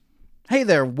Hey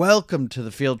there, welcome to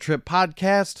the Field Trip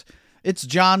Podcast. It's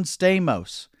John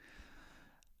Stamos.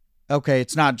 Okay,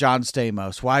 it's not John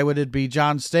Stamos. Why would it be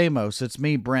John Stamos? It's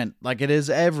me, Brent, like it is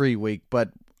every week. But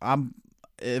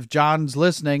if John's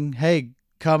listening, hey,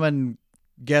 come and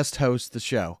guest host the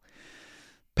show.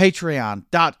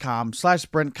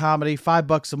 Patreon.com/Brent Comedy,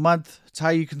 $5 a month. It's how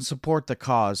you can support the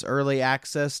cause. Early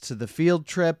access to the field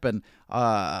trip and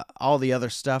all the other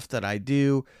stuff that I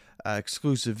do,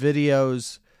 exclusive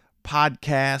videos,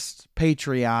 podcast,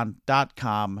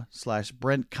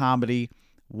 patreon.com/Brent Comedy.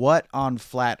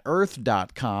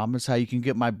 Whatonflatearth.com is how you can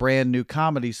get my brand new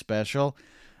comedy special.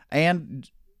 And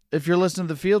if you're listening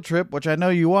to the field trip, which I know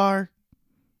you are,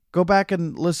 go back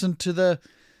and listen to the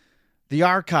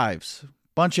archives.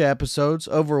 Bunch of episodes,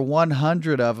 over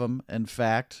 100 of them, in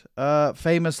fact.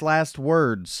 Famous last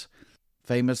words,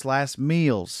 famous last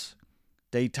meals,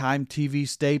 daytime TV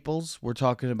staples. We're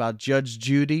talking about Judge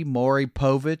Judy, Maury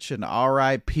Povich, and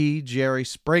R.I.P. Jerry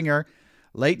Springer.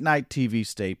 Late night TV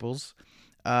staples.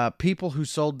 People who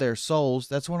sold their souls.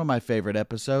 That's one of my favorite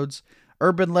episodes.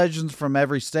 Urban legends from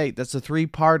every state. That's a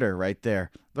 3-parter right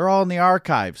there. They're all in the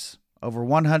archives. Over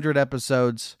 100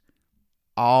 episodes,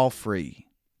 all free.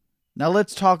 Now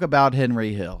let's talk about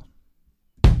Henry Hill.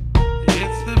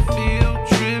 It's the Field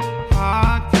Trip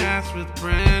Podcast with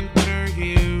Brent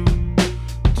Hugh.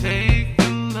 Take the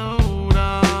load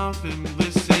off and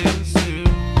listen soon.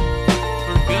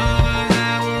 We're gonna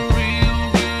have a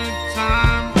real good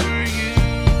time for you.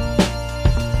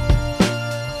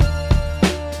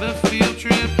 The Field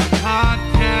Trip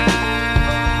Podcast.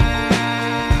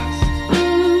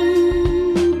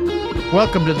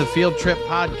 Welcome to the Field Trip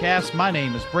Podcast. My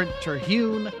name is Brent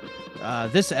Terhune.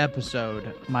 This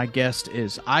episode, my guest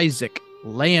is Isaac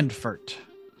Landfort.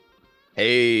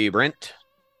 Hey, Brent.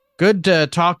 Good to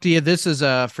talk to you. This is,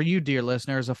 for you, dear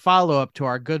listeners, a follow-up to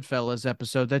our Goodfellas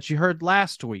episode that you heard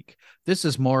last week. This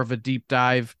is more of a deep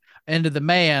dive into the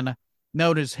man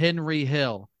known as Henry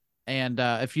Hill. And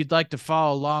if you'd like to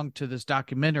follow along to this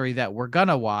documentary that we're going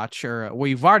to watch, or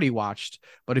we've already watched,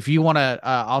 but if you want to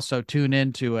also tune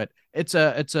into it, it's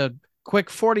a quick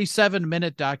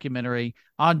 47-minute documentary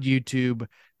on YouTube.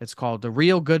 It's called The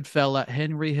Real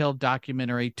Goodfella-Henry Hill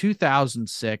Documentary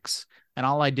 2006. And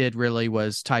all I did really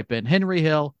was type in Henry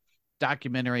Hill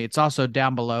documentary. It's also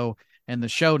down below in the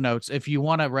show notes. If you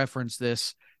want to reference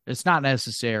this, it's not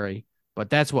necessary, but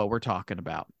that's what we're talking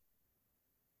about.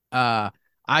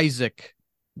 Isaac,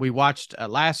 we watched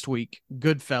last week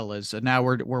Goodfellas, and now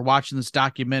we're watching this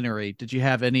documentary. Did you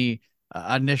have any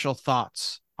initial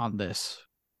thoughts on this?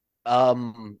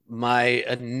 My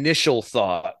initial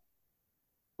thought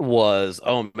was,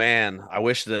 oh man, I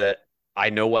wish that I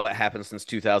know what happened since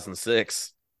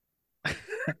 2006.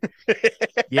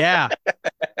 Yeah,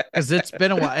 because it's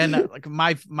been a while. And like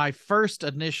my first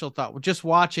initial thought, just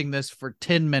watching this for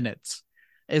 10 minutes,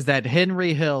 is that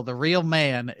Henry Hill, the real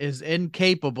man, is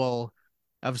incapable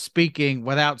of speaking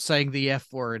without saying the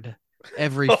F word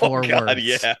every four words.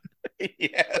 Yeah.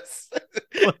 Yes.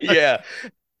 Yeah.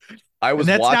 I was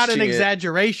and that's watching not an it.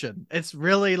 exaggeration. It's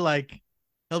really like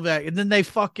he'll be like, and then they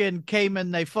fucking came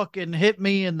and they fucking hit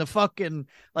me and the fucking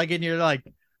like, and you're like,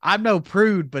 I'm no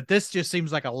prude, but this just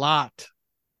seems like a lot.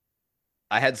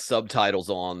 I had subtitles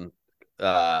on.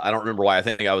 I don't remember why. I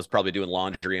think I was probably doing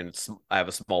laundry, and I have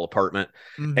a small apartment,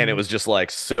 and it was just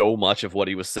like so much of what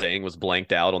he was saying was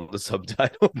blanked out on the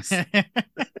subtitles.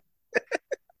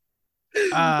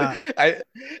 I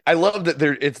love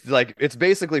that it's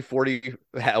basically 40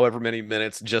 however many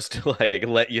minutes just to like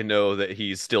let you know that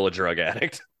he's still a drug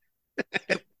addict.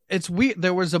 It's weird.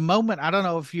 There was a moment, I don't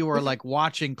know if you were like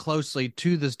watching closely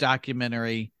to this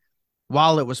documentary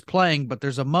while it was playing, but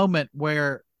there's a moment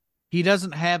where he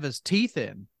doesn't have his teeth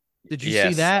in. Did you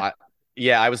see that?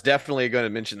 I was definitely going to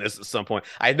mention this at some point.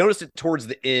 I noticed it towards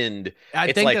the end.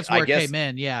 I think that's where it came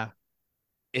in. Yeah.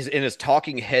 In his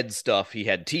talking head stuff, he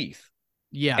had teeth.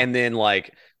 Yeah. And then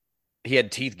like he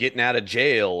had teeth getting out of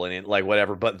jail and like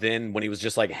whatever. But then when he was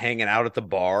just like hanging out at the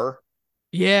bar.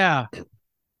 Yeah.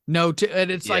 No,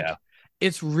 and it's like,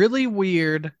 it's really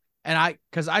weird. And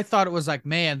because I thought it was like,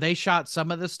 man, they shot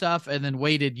some of the stuff and then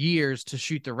waited years to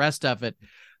shoot the rest of it,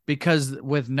 because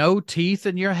with no teeth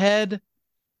in your head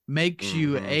makes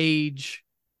you age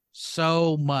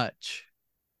so much.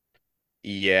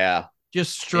 Yeah.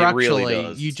 Just structurally,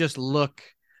 really you just look.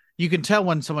 You can tell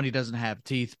when somebody doesn't have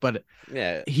teeth, but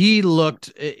yeah, he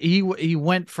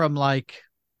went from like,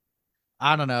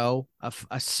 I don't know,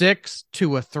 a 6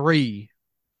 to a 3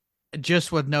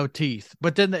 just with no teeth.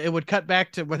 But then it would cut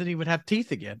back to when he would have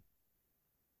teeth again.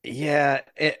 Yeah,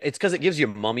 it's because it gives you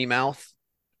mummy mouth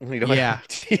when you don't have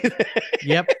teeth.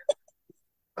 Yep.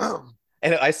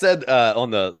 And I said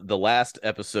on the last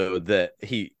episode that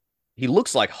he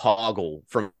looks like Hoggle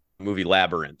from the movie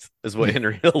Labyrinth is what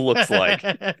Henry Hill looks like.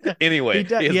 He Anyway,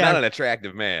 does, he is yeah, not an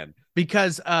attractive man.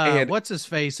 because And what's his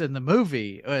face in the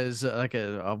movie was like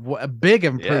a big yeah,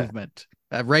 improvement.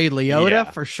 Ray Liotta yeah,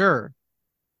 for sure.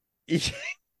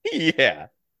 yeah.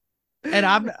 And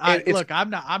And it's I'm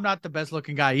not the best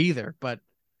looking guy either, but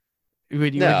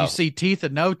when you no. see teeth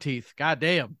and no teeth,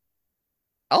 goddamn.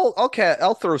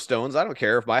 I'll throw stones. I don't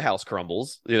care if my house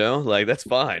crumbles. Like that's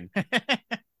fine.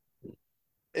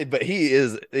 But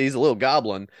he's a little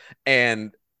goblin,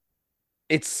 and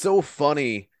it's so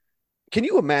funny. Can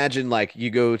you imagine like you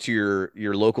go to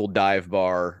your local dive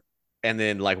bar and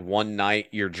then like one night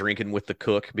you're drinking with the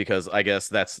cook because I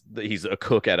guess he's a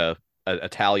cook at a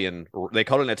Italian, they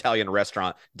call it an Italian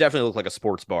restaurant. Definitely looked like a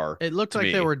sports bar It looked to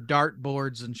like there me. were dart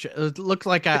boards and it looked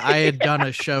like I had done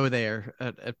a show there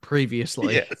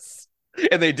previously. Yes.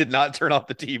 And they did not turn off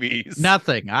the TVs.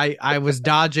 Nothing. I was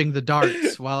dodging the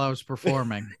darts while I was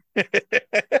performing.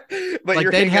 But Like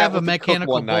you're they'd hanging out have a with the cook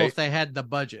mechanical one bull night. if they had the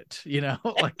budget, you know,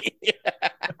 like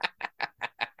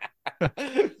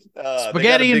They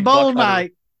got a spaghetti and big bowl buck hunter.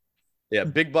 night. Yeah,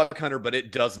 big buck hunter, but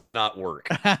it does not work.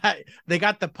 They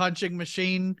got the punching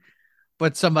machine,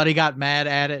 but somebody got mad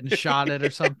at it and shot it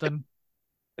or something.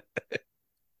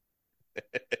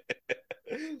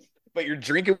 But you're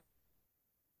drinking,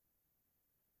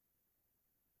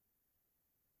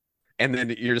 and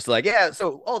then you're just like, yeah.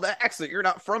 So, oh, that accent, you're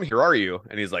not from here, are you?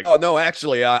 And he's like, oh no,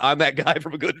 actually, I'm that guy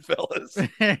from Goodfellas.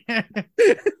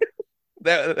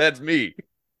 That's me.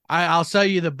 I'll sell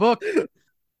you the book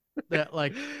that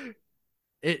like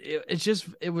it's just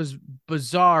it was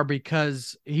bizarre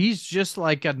because he's just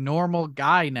like a normal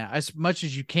guy now, as much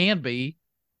as you can be,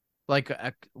 like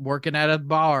working at a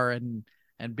bar and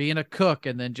being a cook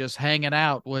and then just hanging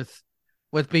out with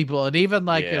people, and even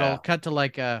like it'll Yeah, cut to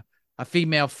like a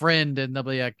female friend and they'll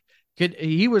be like,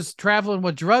 he was traveling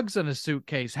with drugs in a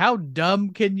suitcase, how dumb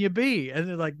can you be? And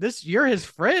they're like, this, you're his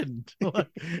friend.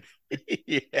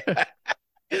 yeah.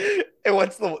 And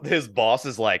what's his boss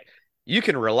is like, you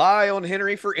can rely on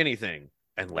Henry for anything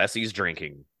unless he's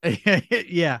drinking.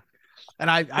 Yeah. And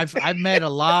I've met a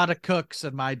lot of cooks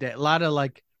in my day, a lot of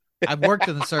like, I've worked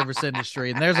in the service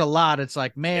industry, and there's a lot. It's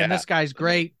like, man, Yeah, this guy's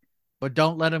great, but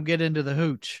don't let him get into the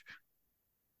hooch.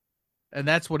 And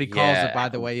that's what he calls it, yeah. by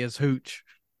the way, is hooch.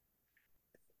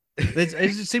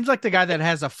 It seems like the guy that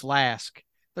has a flask.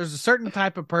 There's a certain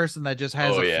type of person that just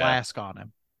has Oh a yeah. flask on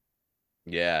him.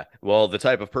 Yeah. Well, the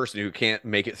type of person who can't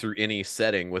make it through any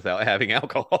setting without having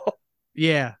alcohol.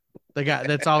 Yeah. The guy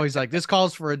that's always like, this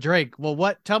calls for a drink.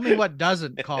 Well, tell me what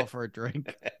doesn't call for a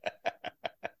drink.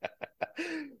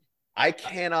 I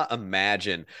cannot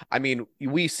imagine. I mean,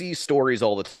 we see stories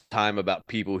all the time about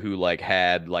people who like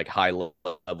had like high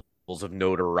levels of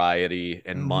notoriety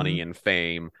and Mm-hmm. money and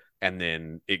fame, and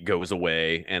then it goes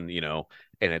away, and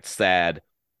and it's sad.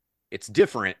 It's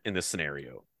different in this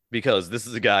scenario because this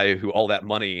is a guy who all that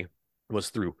money was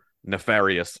through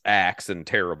nefarious acts and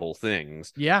terrible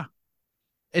things. Yeah.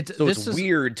 So it's This is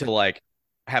weird to like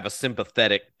have a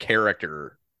sympathetic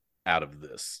character out of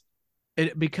this.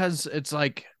 it because it's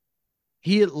like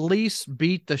he at least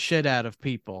beat the shit out of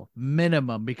people,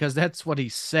 minimum, because that's what he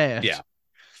said. Yeah.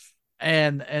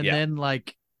 And Yeah. then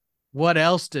like, what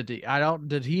else did he? I don't.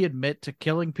 Did he admit to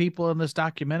killing people in this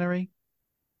documentary?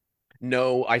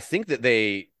 No, I think that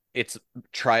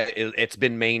it's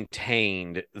been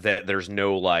maintained that there's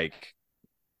no like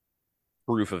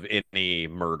proof of any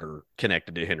murder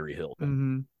connected to Henry Hill.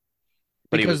 Mm-hmm.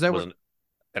 But he Because there were, was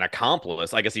an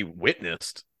accomplice. I guess he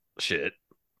witnessed shit.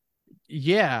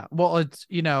 yeah. Well, it's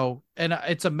and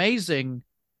it's amazing.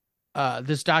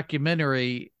 This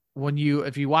documentary, when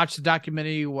if you watch the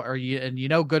documentary or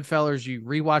Goodfellas, you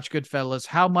rewatch Goodfellas,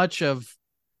 how much of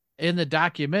in the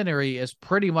documentary is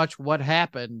pretty much what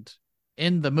happened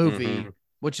in the movie, Mm-hmm.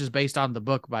 which is based on the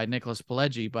book by Nicholas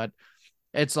Pileggi. But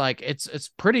it's like it's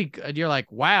pretty good. You're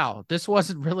like, wow, this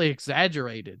wasn't really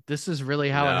exaggerated. This is really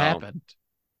how it No. happened.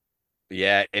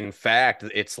 Yeah, in fact,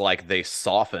 it's like they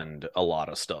softened a lot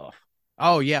of stuff.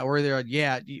 Oh yeah,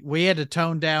 we had to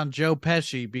tone down Joe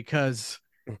Pesci because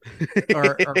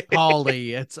or Paulie.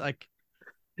 It's like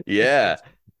Yeah. it's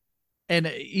and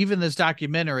even this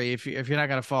documentary, if you're not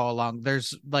gonna follow along,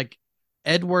 there's like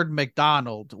Edward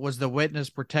McDonald was the witness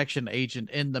protection agent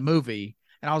in the movie,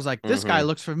 and I was like, this guy Mm-hmm.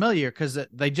 looks familiar because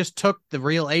they just took the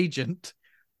real agent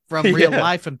from real Yeah.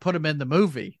 life and put him in the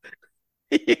movie.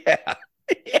 Yeah.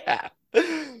 Yeah.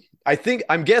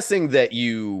 I'm guessing that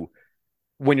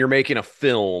when you're making a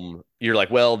film, you're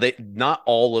like, well, not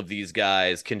all of these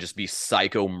guys can just be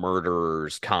psycho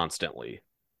murderers constantly.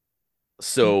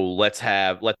 So let's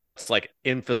like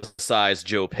emphasize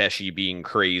Joe Pesci being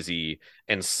crazy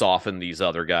and soften these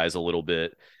other guys a little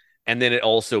bit. And then it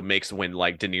also makes when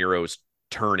like De Niro's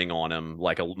turning on him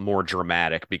like a more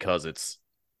dramatic because it's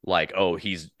like, oh,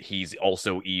 he's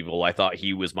also evil. I thought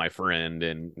he was my friend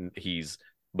and he's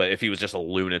but if he was just a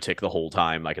lunatic the whole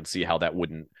time, I could see how that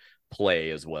wouldn't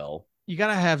play as well. You got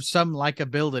to have some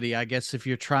likability, I guess, if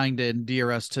you're trying to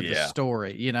endear us to the Yeah.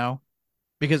 story, you know?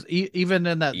 Because even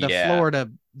in the Yeah. Florida,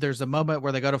 there's a moment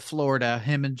where they go to Florida,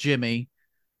 him and Jimmy,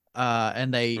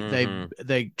 and Hmm.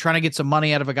 they trying to get some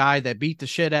money out of a guy. They beat the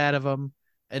shit out of him.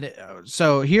 And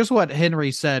so here's what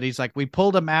Henry said. He's like, we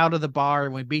pulled him out of the bar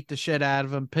and we beat the shit out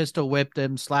of him, pistol whipped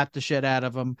him, slapped the shit out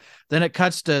of him. Then it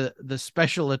cuts to the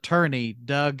special attorney,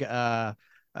 Doug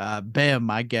Bem,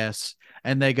 I guess.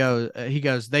 And he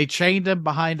goes, they chained him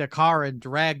behind a car and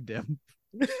dragged him.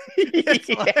 It's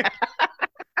Yeah. like,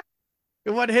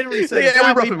 what Henry said is, Yeah, we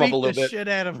we roughed him up a beat the little bit. shit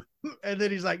out of him. And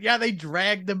then he's like, yeah, they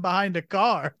dragged him behind a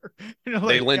car. They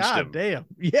Like, lynched God him. damn.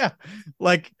 Yeah.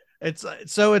 Like, it's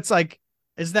like,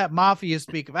 is that mafia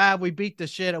speak of, we beat the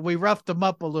shit, we roughed them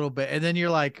up a little bit. And then you're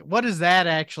like, what does that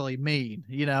actually mean?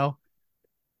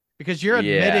 Because you're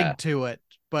admitting Yeah. to it,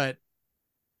 but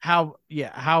how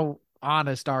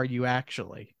honest are you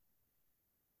actually?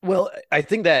 Well, I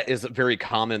think that is very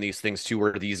common in these things too,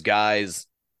 where these guys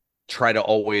try to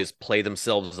always play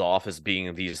themselves off as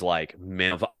being these like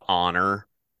men of honor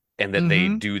and that they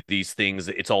Mm-hmm. do these things.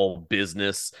 It's all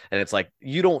business. And it's like,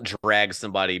 you don't drag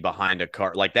somebody behind a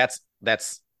car. Like that's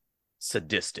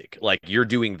sadistic. Like you're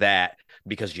doing that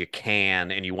because you can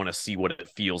and you want to see what it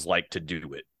feels like to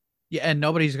do it. Yeah, and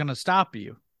nobody's gonna stop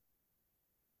you.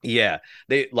 Yeah.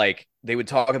 They would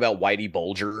talk about Whitey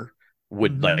Bulger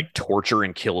would Mm-hmm. like torture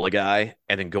and kill a guy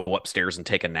and then go upstairs and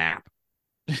take a nap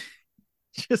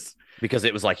Just because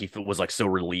it was like he was like so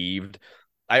relieved.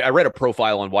 I read a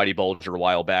profile on Whitey Bulger a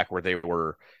while back where they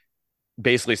were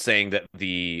basically saying that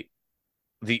the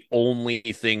only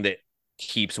thing that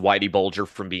keeps Whitey Bulger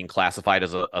from being classified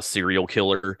as a serial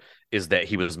killer is that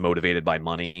he was motivated by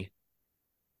money.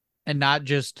 and not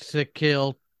just to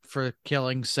kill for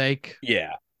killing's sake.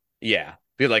 Yeah, yeah.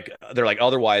 They're like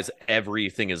otherwise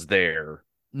everything is there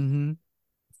Mm-hmm.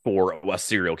 for a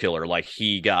serial killer. Like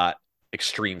he got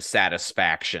extreme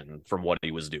satisfaction from what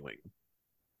he was doing.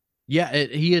 Yeah,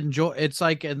 he enjoy. It's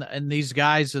like in these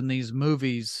guys in these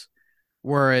movies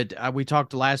where we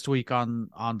talked last week on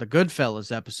the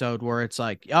Goodfellas episode where it's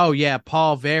like, oh yeah,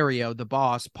 Paul Vario, the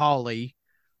boss, Paulie,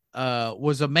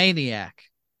 was a maniac.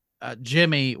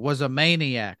 Jimmy was a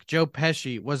maniac. Joe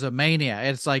Pesci was a maniac.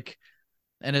 It's like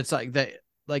that.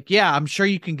 Like, yeah, I'm sure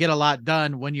you can get a lot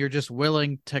done when you're just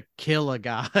willing to kill a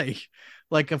guy.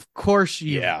 Like, of course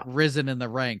you've Yeah, risen in the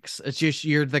ranks. It's just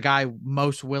you're the guy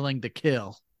most willing to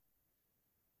kill.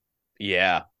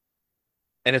 yeah.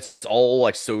 And it's all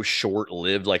like so short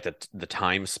lived, like the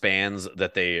time spans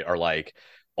that they are like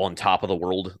on top of the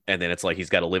world, and then it's like he's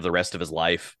got to live the rest of his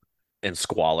life in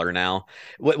squalor now.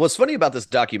 What's funny about this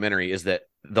documentary is that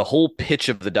the whole pitch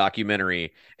of the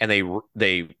documentary, and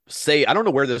they say I don't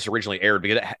know where this originally aired,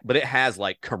 but it has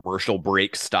like commercial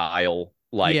break style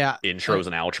like Yeah, intros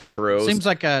and outros. seems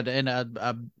like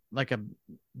a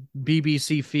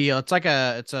BBC feel.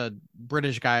 It's a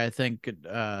British guy, I think,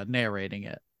 narrating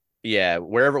it. Yeah,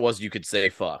 wherever it was, you could say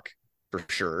fuck for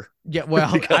sure Yeah,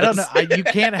 well, I don't know. because You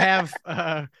can't have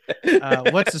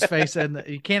what's his face, and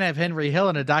you can't have Henry Hill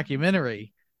in a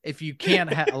documentary if you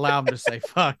can't allow him to say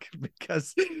fuck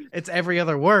because it's every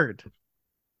other word.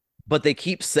 but they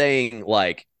keep saying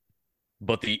like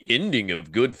but the ending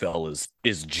of Goodfellas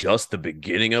is just the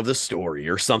beginning of the story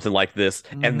or something like this.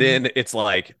 And Mm-hmm. then it's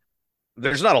like,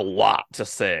 there's not a lot to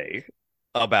say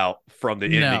about from the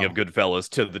ending of No. Goodfellas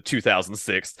to the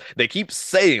 2006. They keep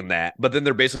saying that, but then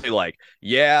they're basically like,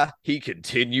 yeah, he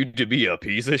continued to be a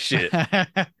piece of shit.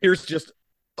 Here's just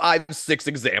 5, 6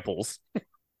 examples.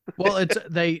 Well, it's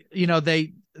they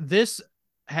this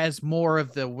has more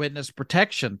of the witness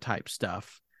protection type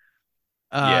stuff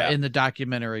Yeah. in the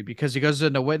documentary because he goes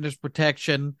into witness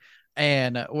protection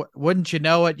and wouldn't you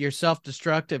know it, you're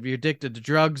self-destructive, you're addicted to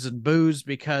drugs and booze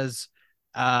because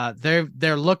they're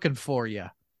looking for you.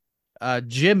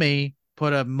 Jimmy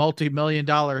put a multi-million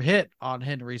dollar hit on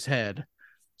Henry's head,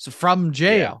 so from Yeah.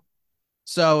 jail.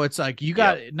 So it's like you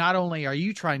got, Yep. not only are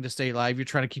you trying to stay alive, you're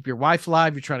trying to keep your wife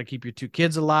alive, you're trying to keep your two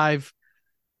kids alive.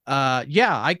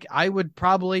 Yeah, I would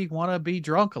probably want to be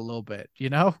drunk a little bit.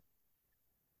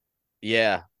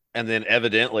 Yeah. And then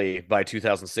evidently by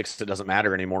 2006, it doesn't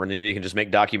matter anymore. And then you can just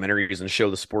make documentaries and show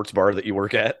the sports bar that you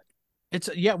work at. It's,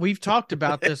 yeah, we've talked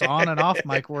about this on and off,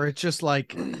 Mike, where it's just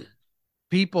like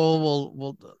people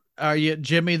will Are you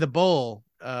Jimmy the Bull?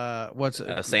 What's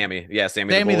it? Sammy. Yeah,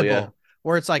 Sammy the Sammy the Bull. Yeah. Bull.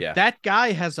 Where it's like Yeah. that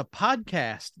guy has a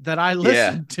podcast that I Yeah.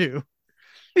 listen to,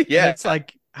 and Yeah. it's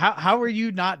like, how are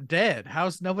you not dead?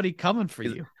 How's nobody coming for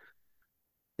you?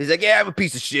 He's like, yeah, I'm a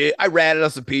piece of shit. I ratted on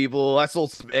some people. I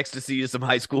sold some ecstasy to some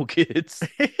high school kids.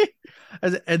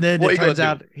 And then What it you gonna turns do?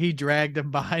 out he dragged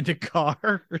him behind a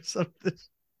car or something.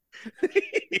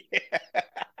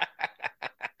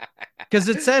 Because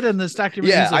it said in this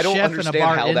document Yeah, he's a I don't chef in a understand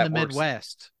bar how in the that works.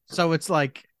 Midwest. So it's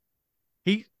like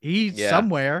he's Yeah.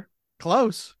 somewhere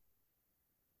close.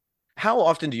 How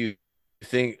often do you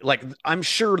think, like, I'm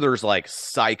sure there's like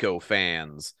psycho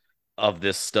fans of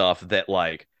this stuff that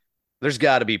like there's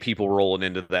got to be people rolling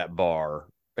into that bar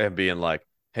and being like,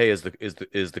 "Hey, is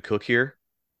the cook here?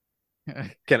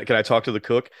 Can I talk to the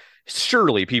cook?"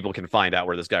 Surely people can find out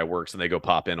where this guy works and they go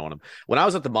pop in on him. When I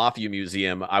was at the Mafia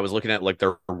Museum, I was looking at like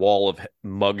their wall of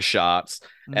mug shots,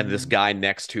 and this Mhm. guy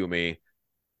next to me,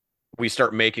 we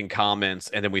start making comments,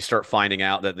 and then we start finding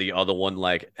out that the other one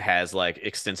like has like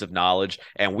extensive knowledge,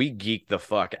 and we geek the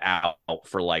fuck out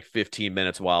for like 15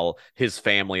 minutes while his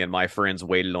family and my friends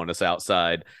waited on us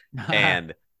outside.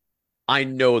 And I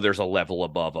know there's a level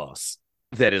above us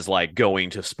that is like going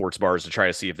to sports bars to try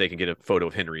to see if they can get a photo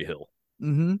of Henry Hill.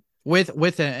 Mm-hmm.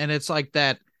 With it, and it's like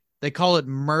that. They call it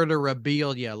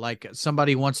murderabilia. Like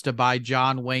somebody wants to buy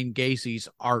John Wayne Gacy's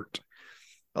art,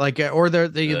 like or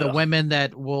the Ugh. women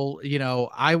that will,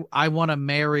 I want to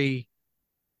marry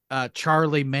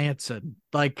Charlie Manson,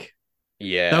 like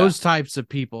Yeah. those types of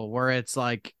people, where it's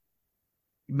like,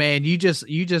 man, you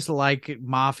just like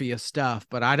mafia stuff,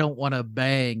 but I don't want to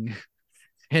bang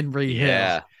Henry Hill.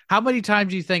 Yeah. How many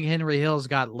times do you think Henry Hill's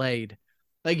got laid?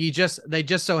 Like they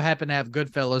just so happen to have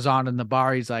Goodfellas on in the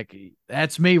bar. He's like,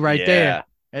 that's me right there.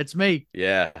 Yeah. It's me.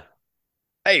 Yeah.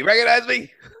 Hey, recognize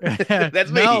me? That's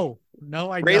me. No,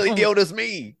 I Ray don't. Liotta's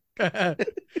me.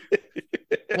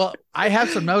 Well, I have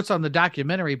some notes on the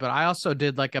documentary, but I also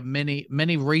did like a mini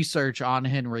research on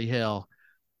Henry Hill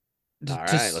All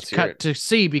right, let's hear it. to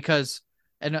see because,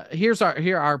 and here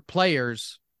are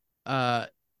players, uh,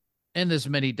 in this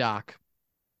mini doc.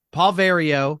 Paul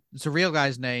Vario, it's a real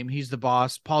guy's name. He's the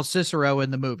boss. Paul Cicero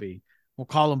in the movie. We'll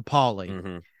call him Paulie.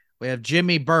 Mm-hmm. We have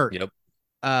Jimmy Burke, Yep.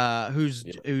 who's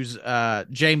Yep.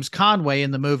 James Conway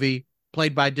in the movie,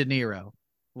 played by De Niro.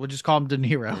 We'll just call him De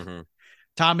Niro. Mm-hmm.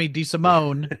 Tommy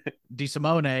DeSimone,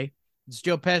 it's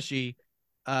Joe Pesci,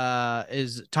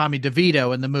 is Tommy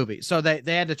DeVito in the movie. So they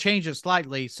had to change it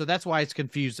slightly. So that's why it's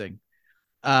confusing.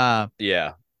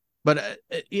 Yeah. But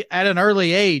at an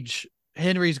early age,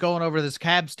 Henry's going over this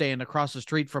cab stand across the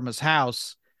street from his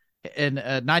house. In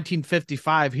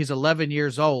 1955, he's 11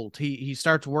 years old. He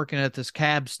starts working at this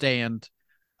cab stand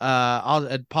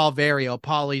at Paul Vario.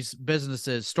 Paulie's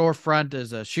businesses storefront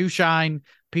is a shoe shine,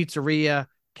 pizzeria,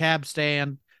 cab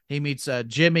stand. He meets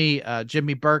Jimmy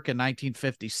Burke in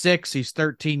 1956. He's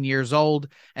 13 years old,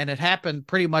 and it happened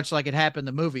pretty much like it happened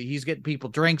in the movie. He's getting people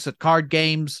drinks at card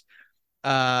games,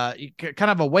 kind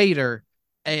of a waiter.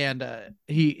 And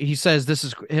he says, this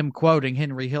is him quoting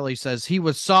Henry Hill. He says, he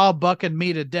was sawbucking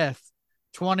me to death,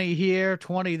 20 here,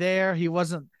 20 there. He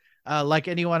wasn't like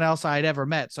anyone else I'd ever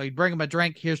met. So he'd bring him a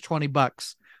drink. Here's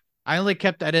 $20. I only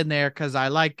kept that in there because I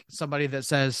like somebody that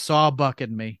says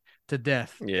sawbucking me to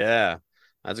death. Yeah.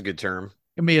 That's a good term.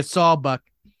 Give me a sawbuck.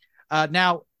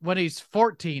 Now, when he's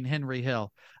 14, Henry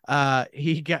Hill,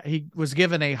 he was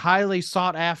given a highly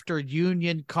sought after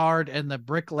union card in the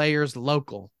Bricklayers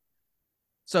local.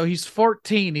 So he's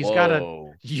 14. He's got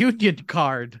a union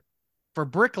card for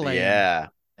bricklaying. Yeah.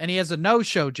 And he has a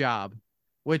no-show job,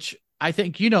 which I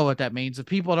think you know what that means. If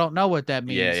people don't know what that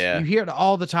means, Yeah. you hear it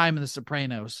all the time in The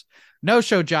Sopranos.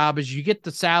 No-show job is you get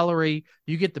the salary,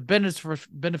 you get the benefits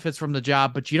from the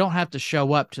job, but you don't have to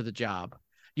show up to the job.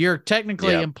 You're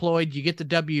technically employed. You get the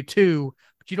W-2,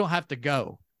 but you don't have to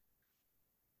go.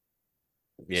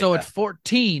 Yeah. So at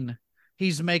 14,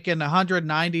 he's making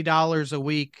 $190 a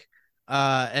week.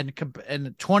 And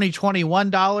 2021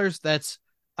 dollars, that's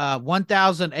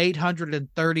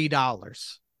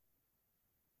 $1,830.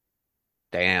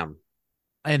 Damn.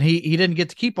 And he didn't get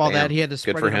to keep all that. He had to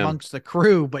spread it amongst the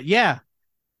crew. But yeah,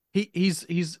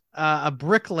 he's a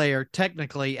bricklayer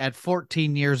technically at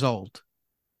 14 years old.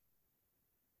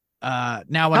 Now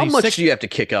when how much do you have to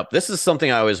kick up? This is something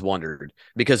I always wondered,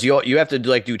 because you have to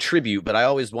like do tribute, but I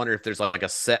always wonder if there's like a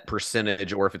set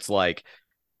percentage, or if it's like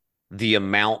the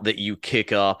amount that you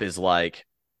kick up is like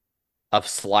a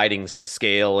sliding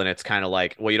scale, and it's kind of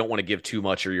like, well, you don't want to give too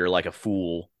much or you're like a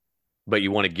fool, but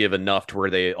you want to give enough to where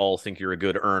they all think you're a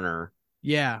good earner.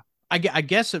 Yeah. I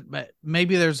guess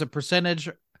maybe there's a percentage,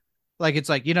 like it's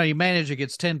like, you manager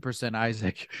gets 10%,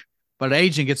 Isaac, but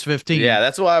agent gets Yeah, 15.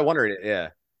 that's why I wondered. Yeah,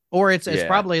 Or it's yeah.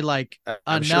 probably like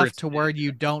I'm sure enough it's to where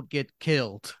you don't get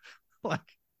killed. Like,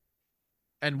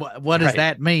 and what does right.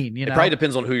 that mean, It probably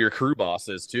depends on who your crew boss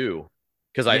is too,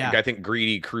 because Yeah. I think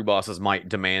greedy crew bosses might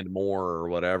demand more or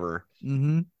whatever.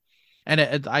 Mm-hmm.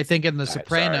 And I think in The All right, sorry.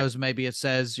 Sopranos, maybe it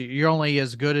says you're only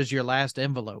as good as your last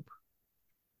envelope,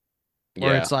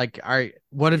 where Yeah. it's like, all right,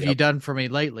 what have you Yep. done for me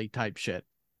lately type shit.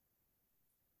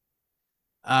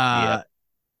 Uh, Yep.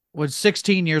 was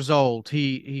 16 years old.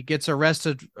 He gets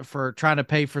arrested for trying to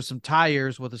pay for some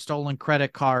tires with a stolen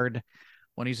credit card.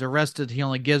 When he's arrested, he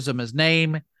only gives them his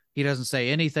name. He doesn't say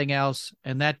anything else,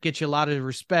 and that gets you a lot of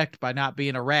respect by not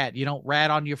being a rat. You don't rat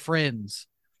on your friends,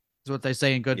 is what they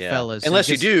say in Yeah. Goodfellas. He Unless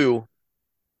you gets do,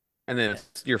 and then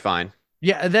you're fine.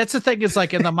 Yeah, that's the thing. Is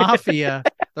like in the mafia,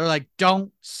 they're like,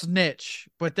 don't snitch,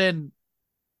 but then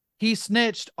he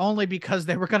snitched only because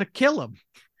they were gonna kill him.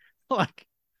 Like,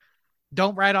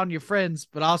 don't rat on your friends,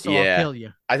 but also I'll Yeah. kill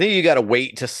you. I think you got to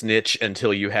wait to snitch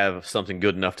until you have something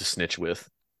good enough to snitch with.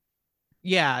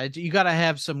 Yeah, you got to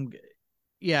have some.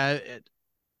 Yeah,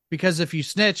 because if you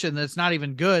snitch and it's not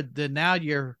even good, then now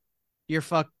you're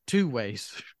fucked two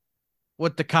ways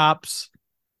with the cops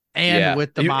and Yeah.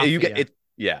 with the You get mafia. it.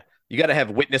 Yeah. You got to have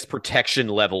witness protection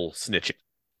level snitching.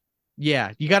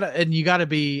 Yeah, you gotta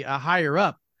be higher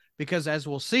up because as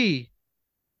we'll see,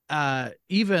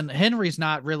 even Henry's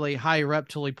not really higher up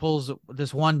till he pulls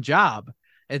this one job.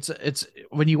 It's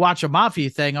when you watch a mafia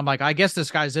thing, I'm like, I guess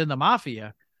this guy's in the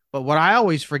mafia. But what I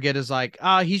always forget is like,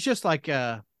 he's just like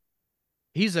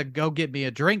he's a go get me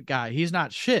a drink guy. He's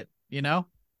not shit, you know?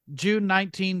 June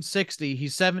 1960,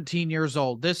 he's 17 years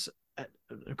old. This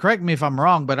correct me if I'm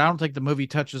wrong, but I don't think the movie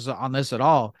touches on this at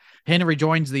all. Henry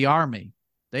joins the army.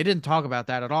 They didn't talk about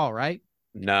that at all, right?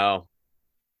 No.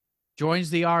 Joins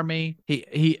the army.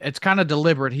 He it's kind of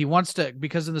deliberate. He wants to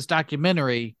because in this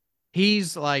documentary,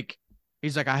 he's like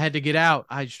I had to get out.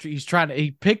 He's trying to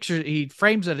he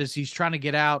frames it as he's trying to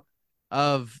get out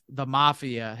of the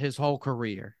mafia his whole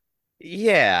career.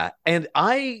 Yeah. And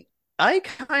I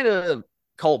kind of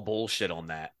call bullshit on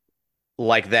that.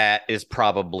 Like that is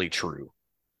probably true.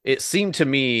 It seemed to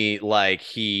me like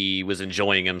he was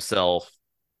enjoying himself.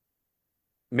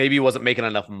 Maybe he wasn't making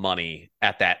enough money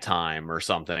at that time or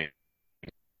something.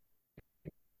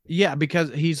 Yeah,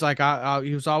 because he's like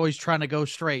he was always trying to go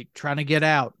straight, trying to get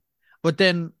out. But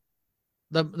then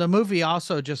the movie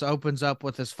also just opens up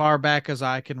with as far back as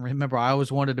I can remember. I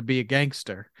always wanted to be a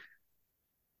gangster,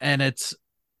 and it's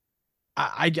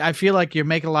I feel like you're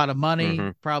making a lot of money, Mm-hmm.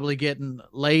 probably getting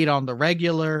laid on the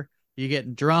regular. You're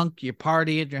getting drunk, you're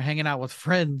partying, you're hanging out with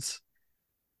friends.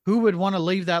 Who would want to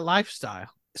leave that lifestyle?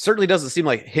 Certainly doesn't seem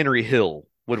like Henry Hill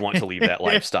would want to leave that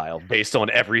lifestyle based on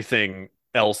everything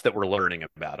else that we're learning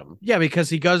about him. Yeah, because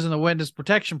he goes in the witness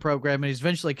protection program and he's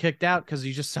eventually kicked out because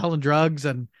he's just selling drugs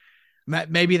and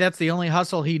maybe that's the only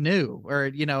hustle he knew. Or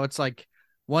it's like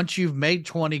once you've made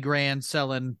 20 grand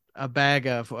selling a bag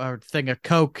of or thing of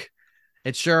coke,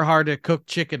 it's sure hard to cook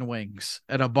chicken wings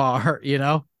at a bar.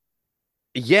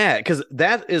 Yeah, because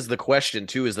that is the question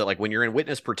too. Is that like when you're in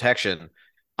witness protection,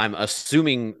 I'm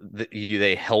assuming that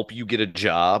they help you get a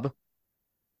job.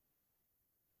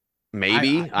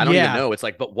 Maybe I don't even Yeah. know. It's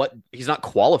like, but what? He's not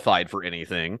qualified for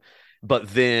anything. But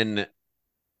then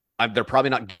they're probably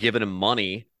not giving him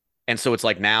money, and so it's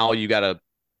like now you got to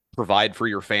provide for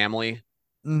your family,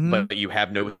 Mm-hmm. but you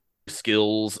have no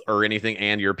skills or anything,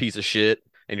 and you're a piece of shit,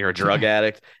 and you're a drug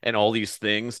addict, and all these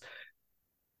things.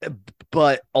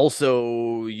 But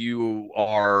also you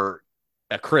are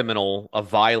a criminal, a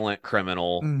violent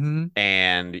criminal, Mm-hmm.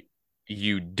 and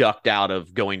you ducked out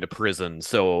of going to prison.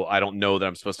 So I don't know that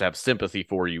I'm supposed to have sympathy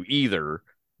for you either.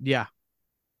 Yeah.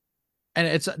 And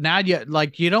it's now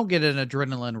you don't get an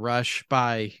adrenaline rush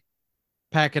by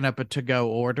packing up a to go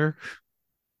order.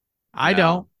 I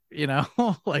don't, No,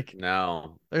 like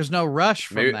no. there's no rush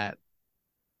from Maybe that.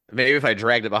 maybe if I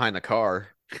dragged it behind the car.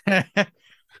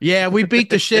 Yeah, we beat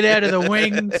the shit out of the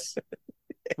wings.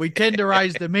 We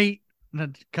tenderize the meat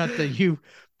and cut you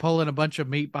pulling a bunch of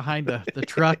meat behind the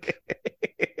truck.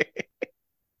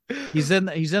 He's in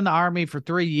the army for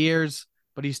 3 years,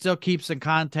 but he still keeps in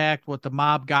contact with the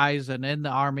mob guys and in the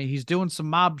army. He's doing some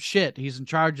mob shit. He's in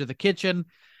charge of the kitchen.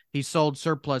 He sold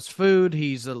surplus food.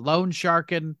 He's a loan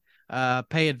sharking,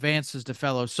 pay advances to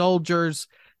fellow soldiers.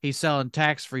 He's selling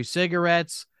tax-free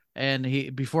cigarettes.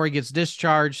 And before he gets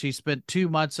discharged, he spent 2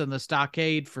 months in the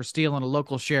stockade for stealing a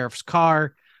local sheriff's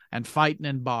car and fighting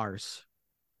in bars.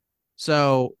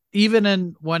 So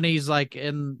even when he's like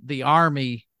in the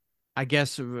army, I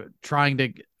guess trying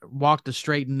to walk the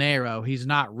straight and narrow, he's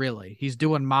not really. He's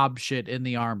doing mob shit in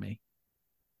the army.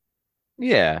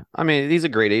 Yeah, I mean, he's a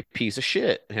grade A piece of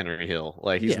shit, Henry Hill.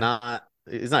 Like Yeah. he's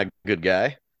not a good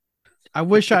guy. I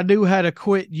wish I knew how to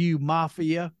quit you,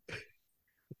 mafia.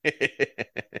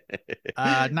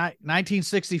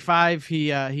 1965,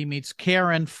 he meets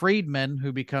Karen Friedman,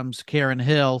 who becomes Karen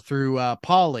Hill through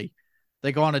Paulie.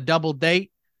 They go on a double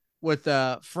date with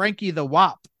Frankie the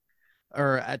Wop,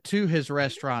 or to his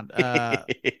restaurant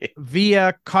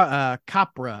via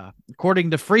Capra.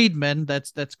 According to Friedman,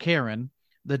 that's Karen.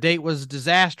 The date was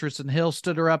disastrous, and Hill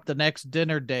stood her up the next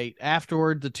dinner date.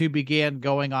 Afterward, the two began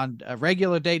going on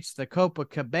regular dates to the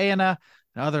Copacabana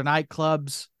and other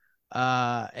nightclubs.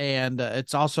 And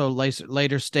it's also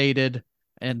later stated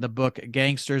in the book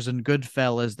Gangsters and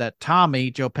Goodfellas that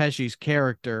Tommy, Joe Pesci's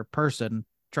character person,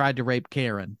 tried to rape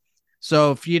Karen.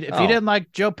 So if you Oh, didn't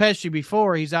like Joe Pesci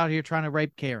before, he's out here trying to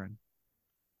rape Karen.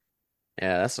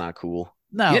 yeah, that's not cool.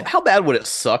 Yeah, No. how bad would it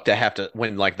suck to have to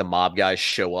when like the mob guys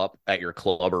show up at your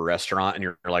club or restaurant and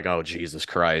you're like, oh Jesus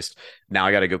Christ, now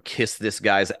I got to go kiss this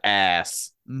guy's ass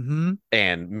Mm-hmm.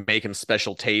 and make him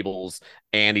special tables,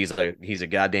 and he's a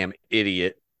goddamn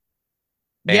idiot,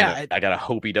 and Yeah. I gotta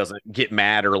hope he doesn't get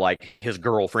mad or like his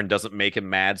girlfriend doesn't make him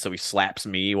mad, so he slaps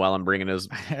me while I'm bringing his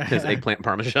eggplant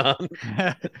parmesan.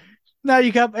 Now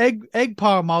you got egg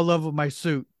palm all over my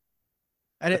suit.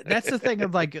 And that's the thing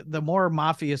of like the more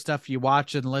mafia stuff you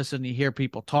watch and listen, you hear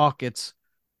people talk. It's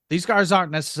these guys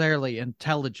aren't necessarily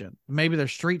intelligent. Maybe they're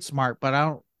street smart, but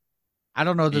I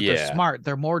don't know that they're Yeah. smart.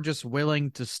 They're more just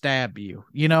willing to stab you.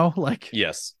 You know, like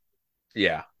Yes.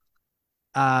 Yeah.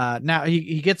 now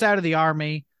he gets out of the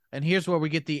army, and here's where we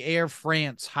get the Air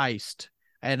France heist.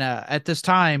 And at this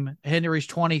time, Henry's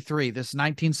 23. This is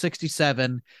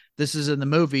 1967. This is in the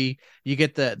movie. You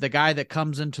get the guy that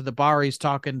comes into the bar. He's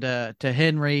talking to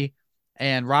Henry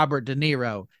and Robert De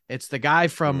Niro. It's the guy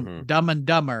from Hmm. Dumb and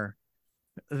Dumber,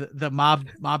 the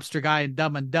mobster guy in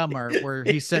Dumb and Dumber, where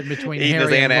he's sitting between Eating his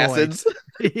Harry and Lloyd.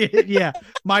 antacids. Yeah,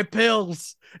 my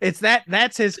pills. It's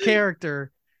that's his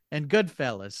character in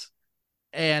Goodfellas.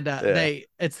 And Yeah.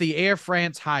 it's the Air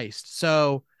France heist.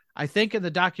 So I think in the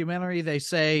documentary they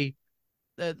say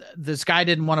this guy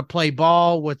didn't want to play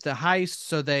ball with the heist,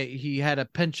 so he had a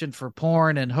penchant for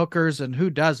porn and hookers, and who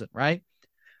doesn't, right?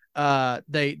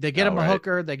 They get All him a right.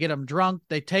 hooker, they get him drunk,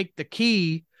 they take the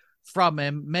key from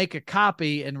him, make a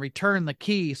copy, and return the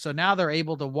key. So now they're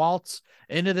able to waltz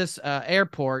into this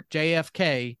airport,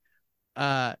 JFK,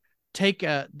 uh, take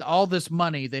all this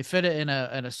money. They fit it in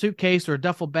a suitcase or a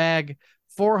duffel bag.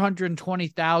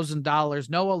 $420,000.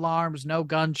 No alarms, no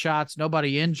gunshots,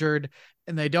 nobody injured,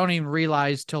 and they don't even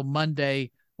realize till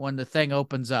Monday when the thing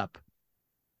opens up.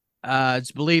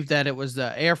 It's believed that it was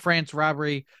the Air France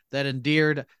robbery that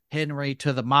endeared Henry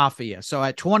to the mafia. So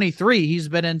at 23, he's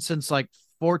been in since like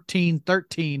 14,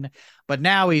 13, but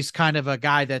now he's kind of a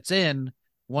guy that's in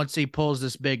once he pulls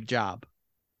this big job.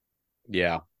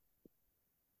 Yeah.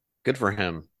 Good for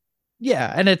him.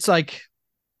 Yeah. And it's like,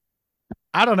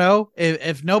 I don't know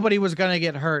if nobody was going to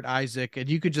get hurt, Isaac, and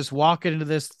you could just walk into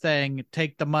this thing,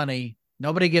 take the money,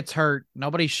 nobody gets hurt,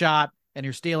 nobody shot, and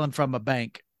you're stealing from a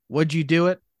bank. Would you do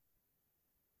it?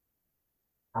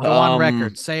 Go on Um,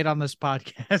 record, say it on this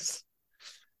podcast so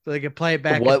they can play it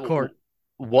back in what court.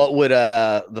 what would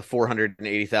the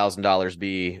 $480,000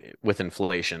 be with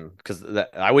inflation? Because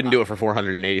I wouldn't do it for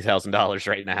 $480,000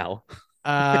 right now.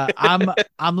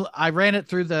 I ran it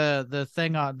through the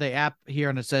thing on the app here,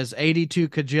 and it says 82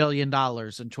 cajillion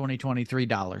dollars in 2023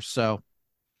 dollars. So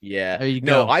Yeah. there you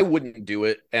No, go. I wouldn't do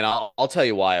it, and I'll tell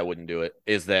you why I wouldn't do it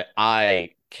is that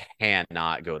I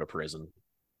cannot go to prison.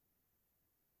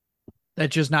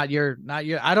 That's just not your.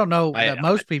 I don't know I that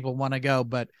most people want to go,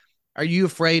 but are you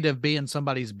afraid of being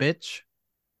somebody's bitch?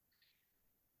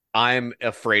 I'm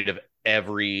afraid of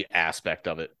every aspect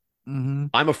of it. Mm-hmm.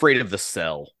 I'm afraid of the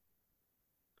cell.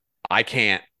 I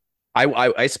can't.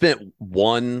 I spent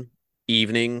one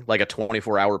evening, like a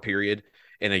 24-hour period,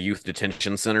 in a youth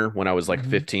detention center when I was like Mm-hmm.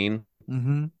 15,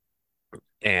 Mm-hmm.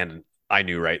 and I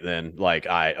knew right then, like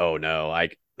oh no,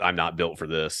 I'm not built for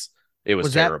this. It was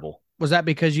Was that terrible. was that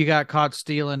because you got caught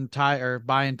stealing or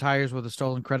buying tires with a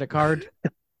stolen credit card?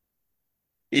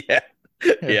 Yeah.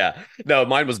 Yeah. No,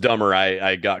 mine was dumber.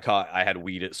 I got caught. I had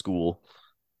weed at school,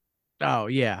 Oh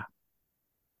yeah,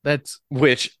 that's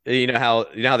which you know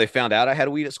how they found out I had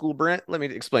weed at school, Brent? Let me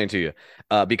explain to you.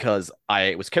 Because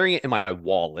I was carrying it in my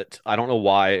wallet. I don't know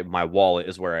why my wallet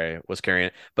is where I was carrying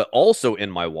it, but also in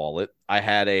my wallet, I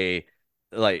had a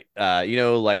like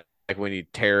when you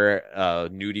tear a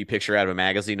nudie picture out of a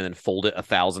magazine and then fold it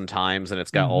 1,000 times and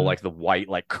it's got all mm-hmm. like the white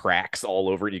like cracks all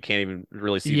over it. You can't even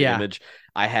really see the Yeah. image.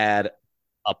 I had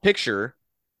a picture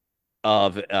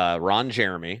of Ron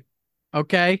Jeremy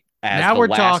Okay. as Now the we're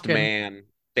last talking. man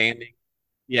standing.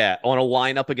 Yeah, on a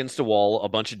line up against a wall, a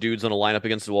bunch of dudes on a line up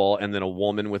against a wall, and then a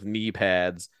woman with knee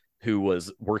pads who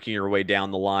was working her way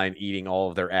down the line, eating all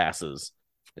of their asses,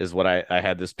 is what I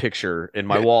had this picture in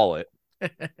my wallet.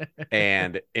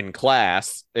 And in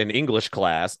class, in English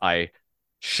class, I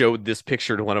showed this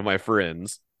picture to one of my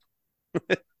friends.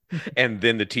 And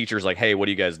then the teacher's like, "Hey, what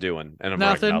are you guys doing?" And I'm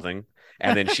like, Nothing. "Nothing."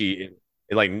 And then she,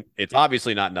 like, it's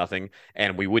obviously not nothing.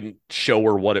 And we wouldn't show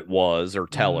her what it was or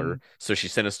tell her. Mm. So she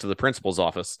sent us to the principal's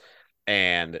office.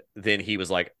 And then he was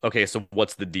like, "Okay, so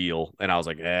what's the deal?" And I was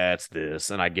like, "It's this."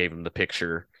 And I gave him the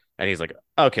picture. And he's like,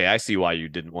 "Okay, I see why you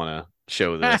didn't want to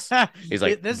show this." He's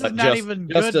like, This is "But not just, even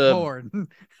just good to, porn.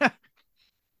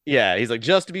 yeah." He's like,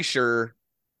 "Just to be sure,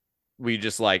 we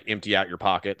just like empty out your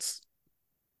pockets."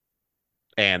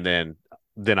 And then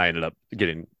I ended up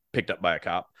getting picked up by a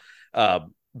cop.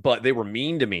 But they were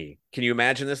mean to me. Can you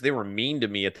imagine this? They were mean to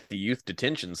me at the youth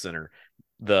detention center.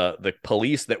 The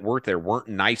police that worked there weren't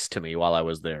nice to me while I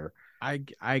was there, I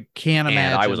can't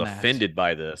and I was imagine that. offended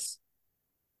by this.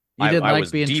 You didn't I like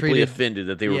was being deeply treated. offended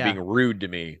that they were Yeah. being rude to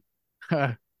me.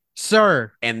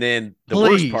 Sir, And then the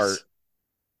worst part, please.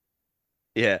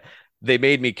 yeah, they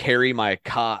made me carry my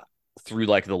cot through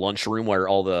like the lunchroom where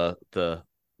all the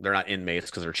they're not inmates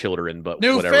because they're children, but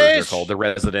New whatever they're called, fish. the New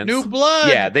residents. Yeah,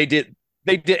 blood. they did,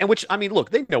 and which I mean, look,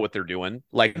 they know what they're doing.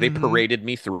 Like they Mm-hmm. paraded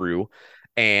me through,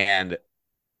 and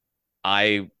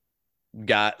I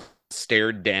got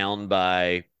stared down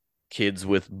by kids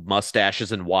with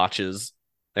mustaches and watches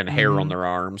and hair on Mm-hmm. their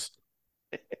arms.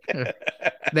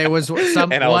 There was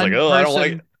some And I was like, one oh, I don't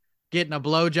like person getting a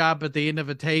blowjob at the end of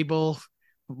a table,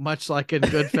 much like in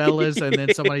Goodfellas, and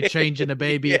then somebody changing a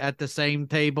baby yeah, at the same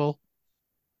table.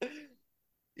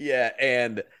 yeah.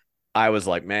 And I was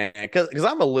like, man, because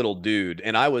I'm a little dude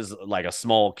and I was like a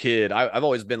small kid. I've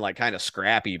always been like kind of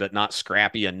scrappy, but not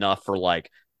scrappy enough for like,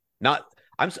 not,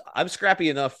 I'm scrappy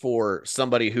enough for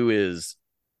somebody who is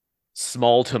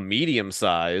small to medium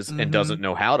size and Mm-hmm. doesn't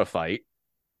know how to fight.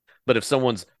 But if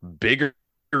someone's bigger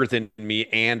than me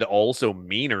and also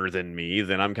meaner than me,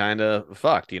 then I'm kind of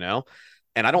fucked, you know?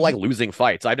 And I don't like losing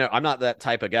fights. I know I'm not that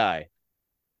type of guy.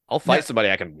 I'll No, fight somebody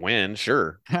I can win,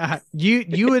 sure.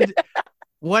 you would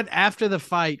what after the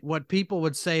fight, what people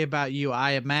would say about you,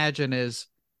 I imagine, is,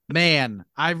 man,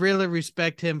 I really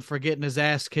respect him for getting his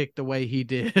ass kicked the way he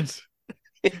did.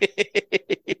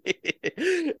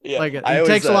 Yeah, Like it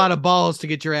takes a lot of balls to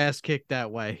get your ass kicked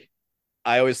that way.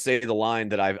 I always say the line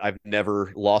that I've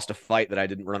never lost a fight that I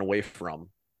didn't run away from.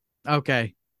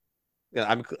 Okay.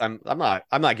 Yeah, I'm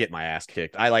not getting my ass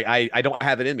kicked. I don't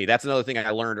have it in me. That's another thing I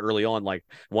learned early on, like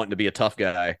wanting to be a tough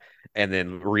guy, and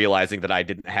then realizing that I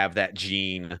didn't have that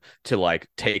gene to like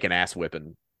take an ass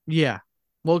whipping. Yeah.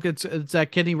 Well, it's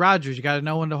that Kenny Rogers. You got to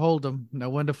know when to hold them, know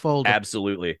when to fold them.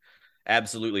 Absolutely.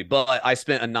 Absolutely. But I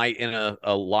spent a night in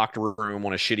a locked room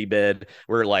on a shitty bed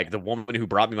where like the woman who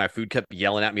brought me my food kept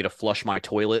yelling at me to flush my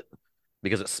toilet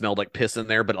because it smelled like piss in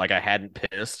there, but like I hadn't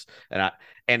pissed.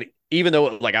 And even though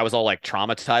like I was all like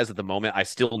traumatized at the moment, I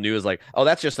still knew is like, oh,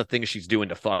 that's just a thing she's doing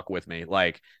to fuck with me.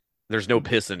 Like there's no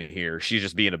piss in here. She's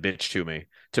just being a bitch to me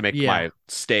to make Yeah. my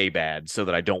stay bad so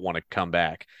that I don't want to come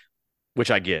back,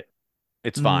 which I get.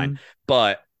 It's fine. Mm-hmm.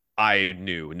 But I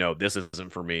knew, no, this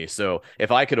isn't for me. So if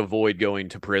I could avoid going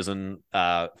to prison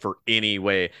for any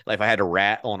way, like if I had to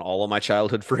rat on all of my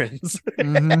childhood friends,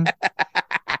 Mm-hmm.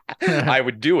 I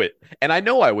would do it. And I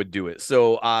know I would do it.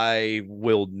 So I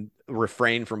will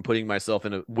refrain from putting myself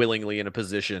willingly in a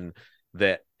position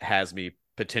that has me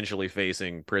potentially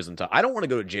facing prison time. I don't want to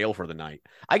go to jail for the night.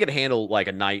 I could handle like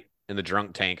a night in the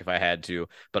drunk tank if I had to,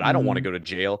 but I don't want to Mm-hmm. go to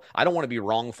jail. I don't want to be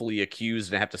wrongfully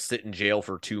accused and have to sit in jail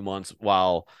for 2 months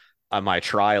while my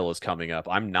trial is coming up.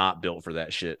 I'm not built for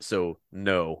that shit. So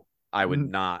no, I would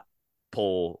not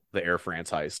pull the Air France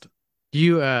heist.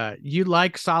 You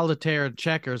like solitaire and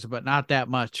checkers, but not that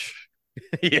much.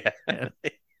 Yeah. And,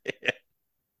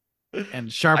 and I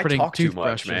sharpening talk too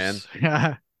much, man.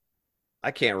 toothbrushes.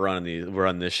 I can't run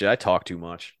this shit. I talk too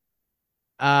much.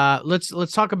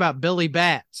 Let's talk about Billy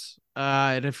Bats.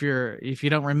 And if you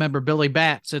don't remember Billy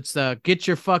Bats, it's the get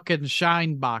your fucking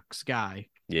shine box guy.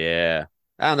 Yeah.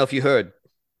 I don't know if you heard.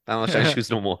 I don't know if I choose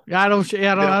no more. Yeah, I don't.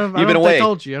 Yeah, I don't You've know been if they away.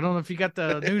 told you. I don't know if you got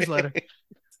the newsletter.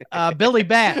 Billy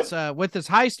Bats, with his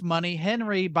heist money,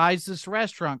 Henry buys this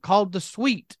restaurant called The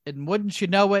Sweet, and wouldn't you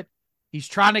know it, he's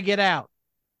trying to get out.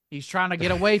 He's trying to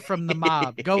get away from the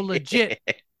mob, go legit.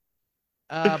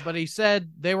 But he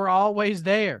said they were always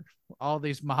there, all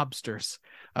these mobsters.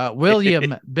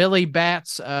 William Billy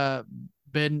Bats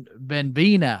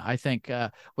Benvina, I think,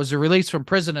 was released from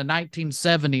prison in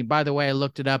 1970. By the way, I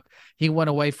looked it up. He went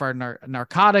away for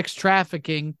narcotics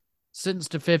trafficking,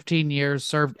 sentenced to 15 years,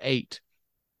 served 8.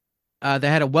 They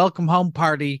had a welcome home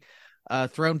party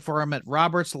thrown for him at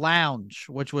Robert's Lounge,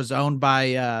 which was owned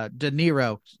by De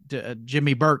Niro,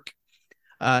 Jimmy Burke.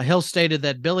 Hill stated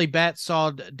that Billy Bat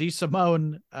saw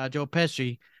DeSimone, Joe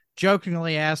Pesci,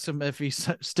 jokingly asked him if he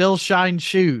still shines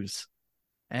shoes.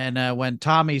 And when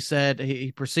Tommy said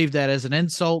he perceived that as an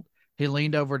insult, he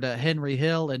leaned over to Henry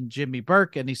Hill and Jimmy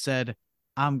Burke and he said,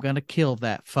 "I'm going to kill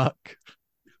that fuck."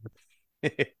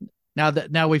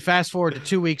 Now we fast forward to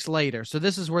 2 weeks later. So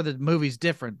this is where the movie's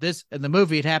different. This in the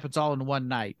movie, it happens all in one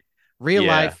night. Real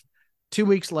life, 2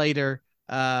 weeks later,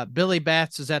 Billy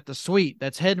Bats is at the Sweet.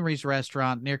 That's Henry's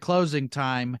restaurant near closing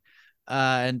time.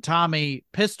 And Tommy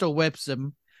pistol whips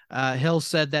him. Hill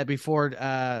said that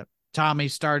before Tommy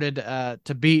started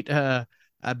to beat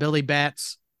Billy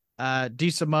Bats,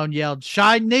 DeSimone yelled,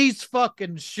 "Shine these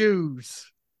fucking shoes."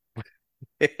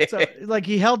 So like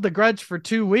he held the grudge for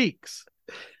 2 weeks.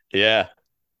 Yeah.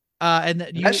 And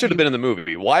that should have been in the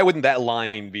movie. Why wouldn't that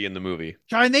line be in the movie?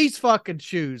 "Shine these fucking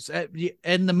shoes."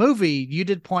 In the movie, you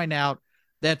did point out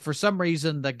that for some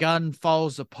reason the gun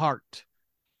falls apart.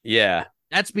 Yeah.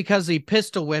 That's because he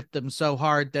pistol whipped him so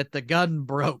hard that the gun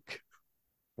broke.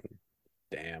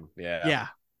 Damn. Yeah.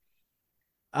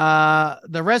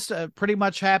 The rest pretty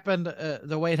much happened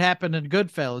the way it happened in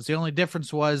Goodfellas. The only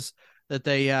difference was that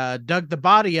they dug the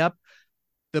body up.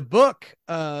 The book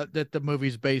that the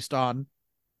movie's based on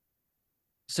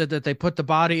said that they put the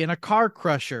body in a car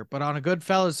crusher, but on a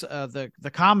Goodfellas,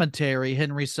 the commentary,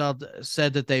 Henry said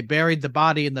that they buried the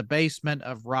body in the basement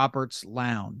of Robert's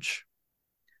Lounge.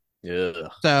 Yeah.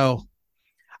 So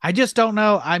I just don't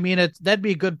know. I mean, that'd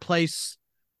be a good place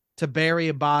to bury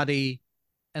a body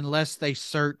unless they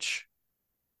search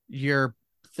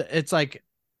it's like,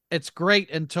 it's great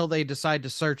until they decide to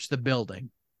search the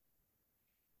building.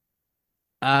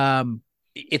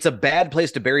 It's a bad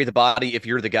place to bury the body if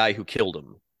you're the guy who killed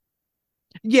him.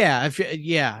 Yeah,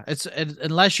 it's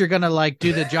unless you're gonna like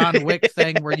do the John Wick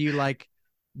thing where you like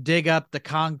dig up the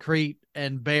concrete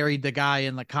and buried the guy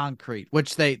in the concrete,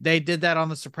 which they did that on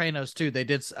The Sopranos too. They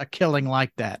did a killing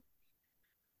like that.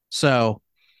 So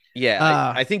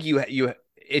yeah, I think if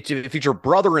it's your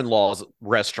brother-in-law's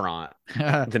restaurant,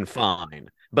 then fine.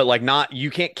 But like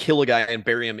you can't kill a guy and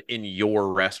bury him in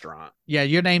your restaurant. Yeah,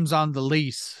 your name's on the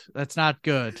lease. That's not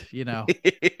good, you know.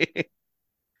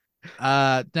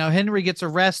 Now Henry gets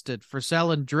arrested for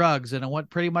selling drugs, and it went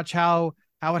pretty much how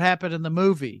it happened in the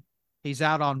movie. He's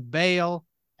out on bail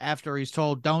after he's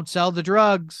told don't sell the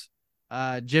drugs.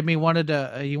 Jimmy wanted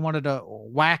to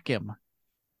whack him.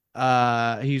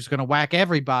 He's going to whack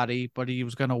everybody, but he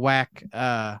was going to whack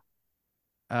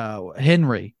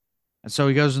Henry. And so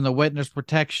he goes in the witness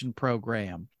protection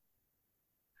program.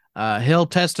 Hill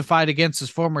testified against his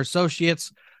former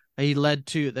associates. He led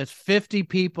to that 50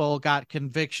 people got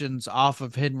convictions off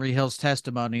of Henry Hill's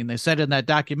testimony. And they said in that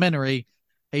documentary,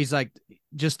 he's like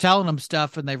just telling them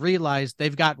stuff, and they realized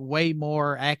they've got way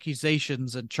more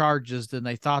accusations and charges than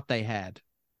they thought they had.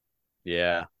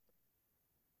 Yeah.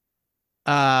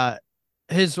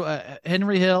 His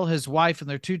Henry Hill, his wife, and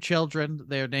their 2 children,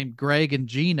 they're named Greg and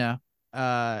Gina,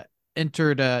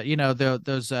 entered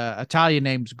those Italian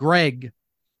names, Greg.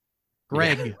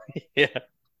 Yeah.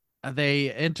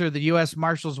 They entered the U.S.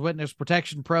 Marshals Witness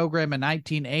Protection Program in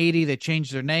 1980. They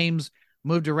changed their names,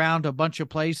 moved around to a bunch of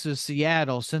places: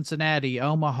 Seattle, Cincinnati,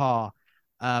 Omaha,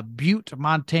 Butte,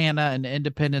 Montana, and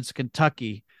Independence,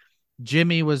 Kentucky.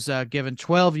 Jimmy was given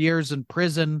 12 years in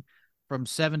prison from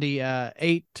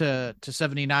 78 to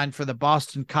 79 for the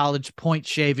Boston College point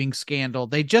shaving scandal.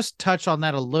 They just touch on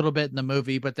that a little bit in the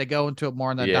movie, but they go into it more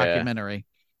in the documentary.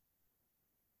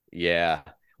 Yeah.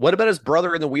 What about his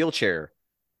brother in the wheelchair?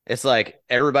 It's like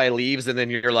everybody leaves, and then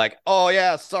you're like, "Oh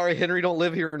yeah, sorry, Henry, don't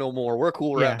live here no more. We're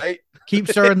cool, right?" Keep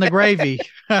stirring the gravy.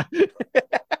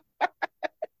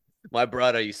 My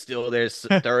brother, he's still there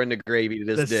stirring the gravy to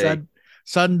this day.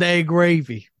 Sunday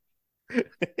gravy. That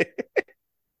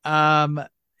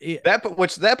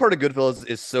part of Goodfellas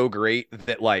is so great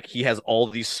that like he has all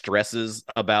these stresses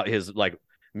about his like $1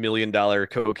 million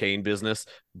cocaine business,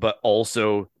 but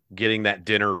also getting that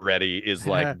dinner ready is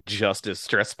like just as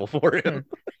stressful for him.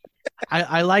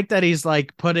 I like that he's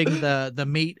like putting the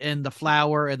meat in the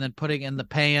flour and then putting in the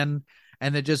pan,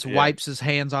 and then just wipes his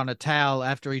hands on a towel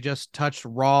after he just touched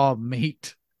raw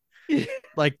meat.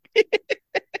 Like,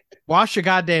 wash your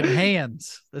goddamn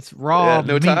hands. That's raw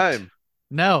no meat. Time.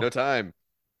 No time.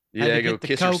 Yeah, go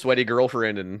kiss your sweaty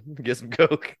girlfriend and get some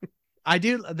coke. I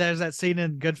do. There's that scene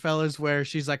in Goodfellas where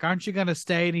she's like, "Aren't you gonna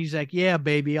stay?" And he's like, "Yeah,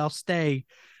 baby, I'll stay."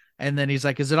 And then he's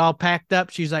like, "Is it all packed up?"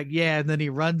 She's like, "Yeah." And then he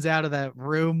runs out of that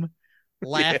room, Yeah.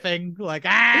 laughing like,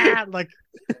 "Ah!" Like,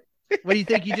 what do you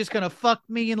think? You just gonna fuck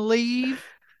me and leave?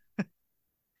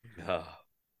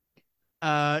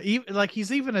 Oh, Even like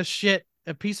he's even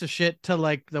a piece of shit to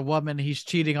like the woman he's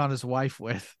cheating on his wife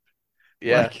with.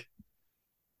 yeah.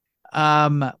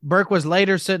 Like, Burke was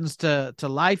later sentenced to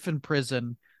life in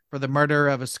prison for the murder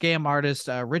of a scam artist,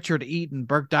 Richard Eaton.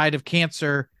 Burke died of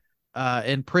cancer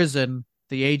in prison at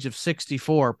the age of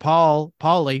 64.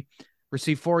 Paulie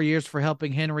received 4 years for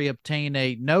helping Henry obtain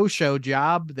a no-show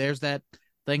job. There's that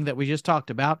thing that we just talked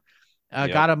about.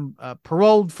 Yep. Got him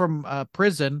paroled from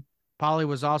prison. Paulie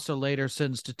was also later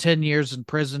sentenced to 10 years in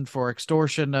prison for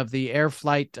extortion of the air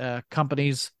flight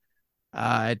companies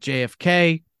at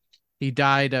JFK. He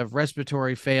died of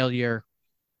respiratory failure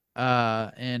in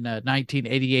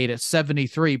 1988 at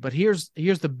 73. But here's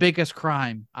the biggest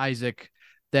crime, Isaac,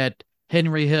 that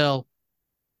Henry Hill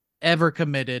ever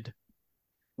committed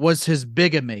was his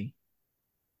bigamy.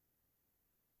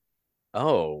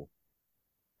 Oh,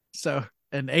 So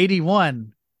in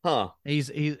 81, huh.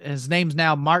 his name's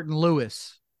now Martin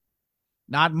Lewis,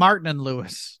 not Martin and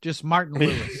Lewis, just Martin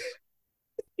Lewis.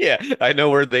 Yeah, I know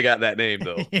where they got that name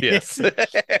though. Yes.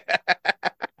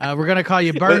 We're gonna call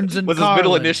you Burns and Was his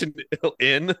middle Carlin. initial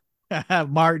in?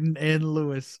 Martin and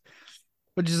Lewis,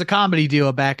 which is a comedy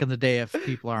duo back in the day, if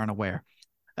people aren't aware.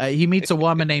 He meets a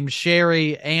woman named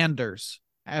Sherry Anders.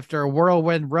 After a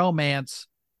whirlwind romance,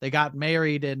 they got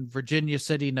married in Virginia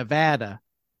City, Nevada,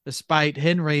 despite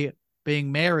Henry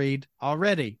being married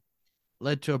already.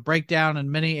 Led to a breakdown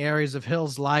in many areas of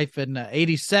Hill's life. In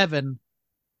 87,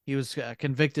 he was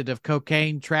convicted of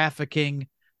cocaine trafficking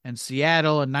in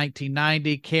Seattle. In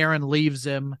 1990, Karen leaves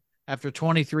him after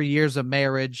 23 years of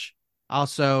marriage.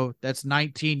 Also, that's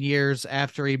 19 years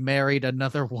after he married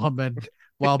another woman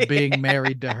while being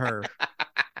married to her.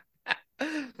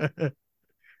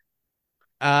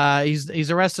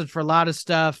 He's arrested for a lot of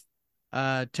stuff,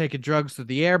 taking drugs to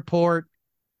the airport.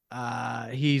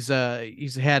 He's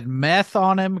had meth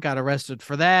on him, got arrested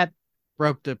for that,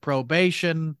 broke the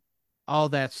probation, all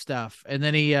that stuff. And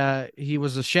then he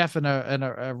was a chef in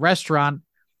a restaurant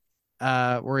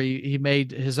where he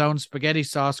made his own spaghetti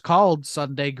sauce called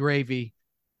Sunday Gravy.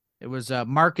 It was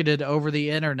marketed over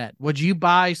the internet. Would you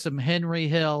buy some Henry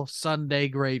Hill Sunday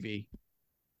Gravy?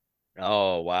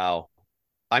 Oh, wow.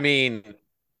 I mean,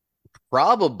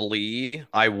 probably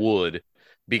I would,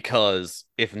 because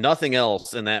if nothing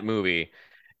else in that movie,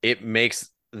 it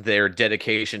makes their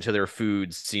dedication to their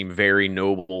food seem very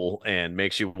noble and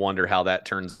makes you wonder how that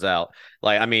turns out.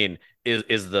 Like, I mean,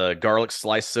 is the garlic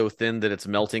sliced so thin that it's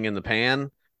melting in the pan? You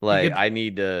Like, could I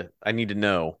need to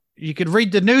know. you could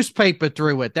read the newspaper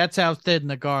through it. That's how thin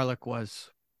the garlic was.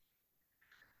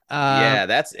 Uh, Yeah,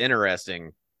 that's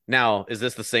interesting. Now, is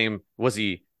this the same? Was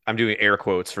he? I'm doing air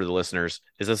quotes for the listeners.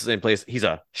 Is this the same place? He's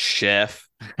a chef.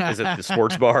 Is it the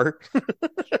sports bar?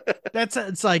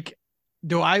 it's like,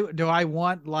 do I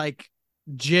want like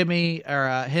Jimmy or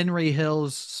Henry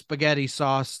Hill's spaghetti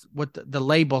sauce? What the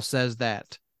label says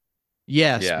that?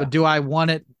 Yes, but Yeah. do I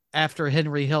want it after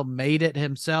Henry Hill made it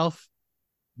himself?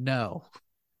 No.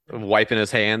 Wiping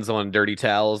his hands on dirty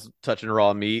towels, touching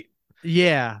raw meat.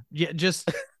 Yeah,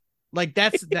 just like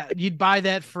that you'd buy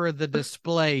that for the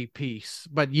display piece,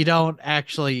 but you don't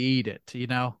actually eat it.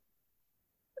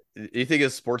 You think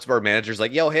his sports bar manager's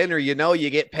like, yo, Henry, you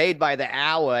get paid by the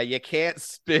hour. You can't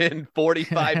spend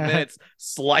 45 minutes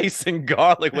slicing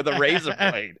garlic with a razor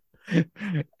blade.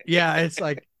 Yeah, it's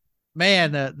like,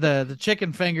 man, the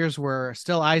chicken fingers were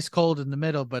still ice cold in the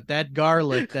middle, but that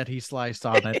garlic that he sliced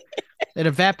on it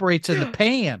evaporates in the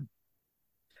pan.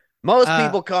 Most Uh,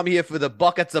 people come here for the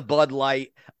buckets of Bud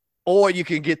Light, or you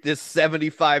can get this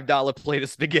 $75 plate of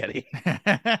spaghetti.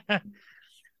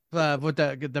 with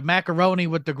the macaroni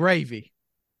with the gravy.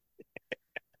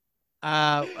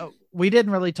 We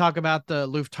didn't really talk about the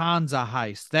Lufthansa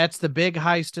heist. That's the big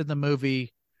heist in the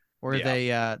movie, where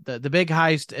Yeah. they the big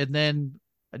heist, and then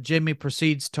Jimmy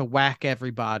proceeds to whack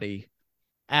everybody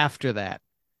after that.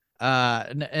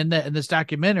 In this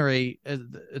documentary,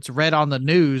 it's read on the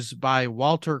news by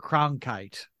Walter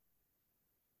Cronkite.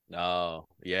 Oh,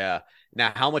 yeah.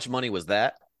 Now, how much money was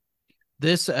that?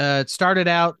 This it started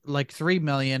out like 3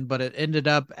 million, but it ended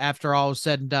up, after all was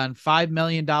said and done, $5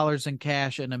 million in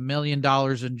cash and $1 million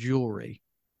in jewelry.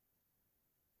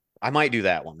 I might do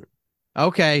that one.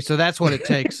 Okay, so that's what it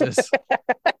takes is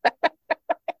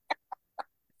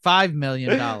 $5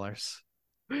 million.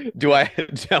 Do I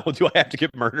do I have to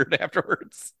get murdered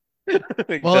afterwards? Well,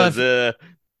 Because if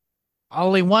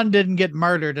Only one didn't get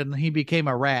murdered, and he became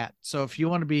a rat. So if you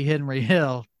want to be Henry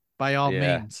Hill, by all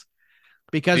Yeah. means, Do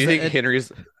because you think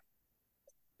Henry's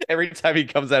every time he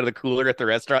comes out of the cooler at the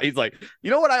restaurant, he's like,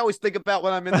 you know what I always think about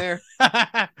when I'm in there?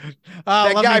 That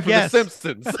let me guy from The guess.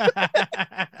 Simpsons.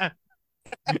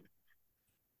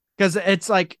 Because it's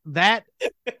like that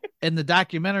in the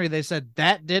documentary, they said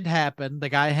that did happen. The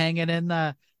guy hanging in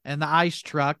the ice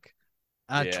truck.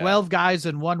 Yeah. 12 guys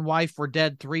and one wife were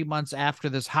dead 3 months after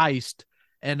this heist,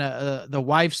 and the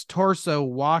wife's torso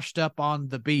washed up on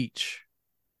the beach.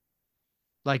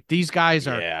 Like these guys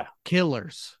are Yeah.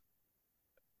 killers.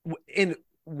 And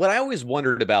what I always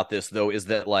wondered about this though is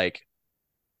that like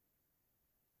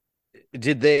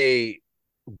did they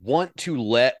want to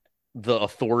let the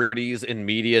authorities and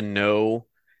media know,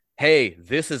 hey,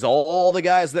 this is all the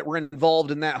guys that were involved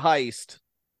in that heist,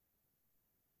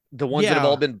 the ones that have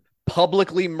all Yeah, been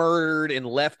publicly murdered and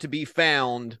left to be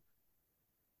found.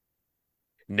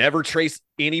 Never trace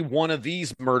any one of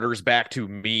these murders back to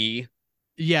me.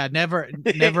 yeah, never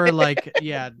like,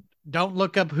 yeah. Don't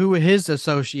look up who his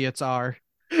associates are.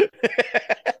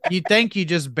 You think you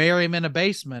just bury him in a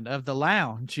basement of the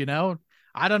lounge, you know?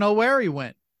 I don't know where he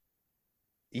went.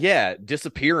 Yeah,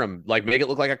 disappear him, like make it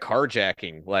look like a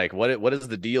carjacking. Like what is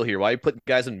the deal here? Why you put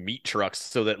guys in meat trucks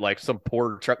so that like some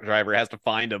poor truck driver has to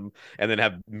find them and then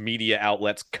have media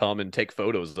outlets come and take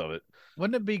photos of it?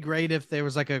 Wouldn't it be great if there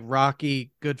was like a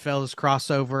Rocky Goodfellas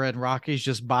crossover and Rocky's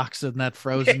just boxing that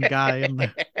frozen guy in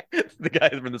the The guy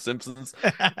from The Simpsons.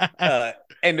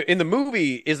 And in the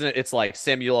movie, isn't it? It's like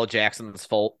Samuel L. Jackson's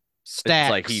fault. It's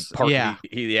like stacks? Yeah.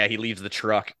 he leaves the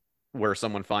truck where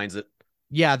someone finds it.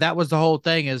 Yeah, that was the whole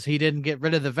thing is he didn't get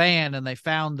rid of the van and they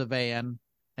found the van.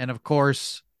 And of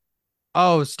course,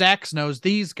 oh, Stacks knows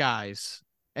these guys.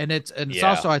 And it's Yeah.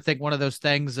 also I think one of those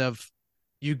things of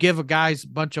you give a guy's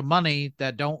bunch of money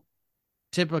that don't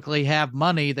typically have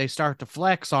money, they start to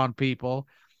flex on people.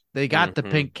 They got the Hmm.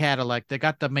 pink Cadillac, they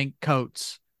got the mink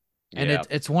coats. And Yeah.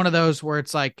 it's one of those where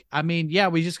it's like, I mean, yeah,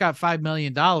 we just got $5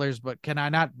 million, but can I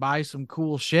not buy some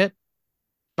cool shit?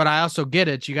 But I also get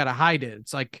it. You got to hide it.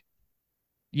 It's like,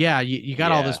 yeah, you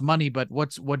got all Yeah. this money, but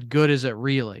what good is it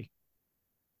really?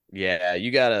 Yeah,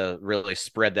 you got to really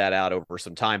spread that out over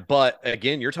some time. But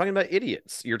again, you're talking about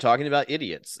idiots. You're talking about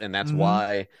idiots. And that's Mm-hmm.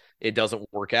 why it doesn't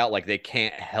work out. Like they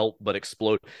can't help but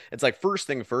explode. It's like first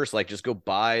thing first, like just go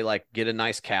buy, like get a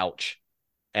nice couch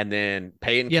and then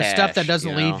pay in Yeah, stuff that cash,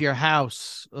 doesn't leave your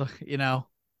house, you know.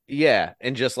 Yeah,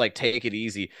 and just like take it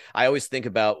easy. I always think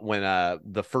about when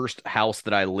the first house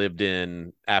that I lived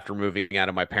in after moving out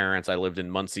of my parents, I lived in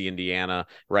Muncie, Indiana,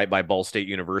 right by Ball State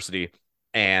University.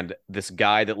 And this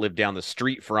guy that lived down the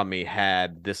street from me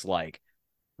had this like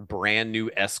brand new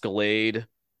Escalade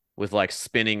with like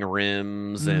spinning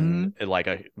rims Mm-hmm. and like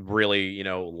a really,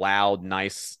 loud,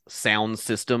 nice sound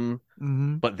system.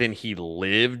 Mm-hmm. But then he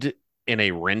lived in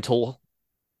a rental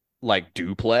like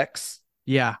duplex.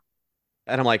 Yeah.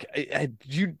 And I'm like,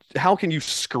 how can you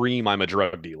scream I'm a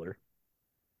drug dealer?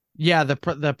 Yeah,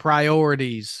 the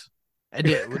priorities.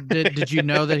 Did you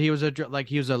know that he was like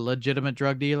he was a legitimate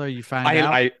drug dealer? You find I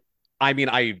out? I I mean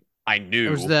I It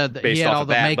was knew he based had off all of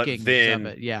the that, but makings of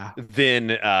it. Yeah.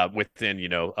 within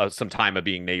some time of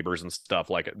being neighbors and stuff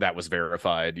like that was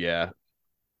verified. Yeah.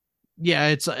 Yeah,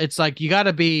 it's like you got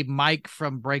to be Mike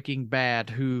from Breaking Bad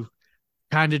who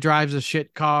kind of drives a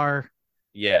shit car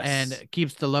Yes. and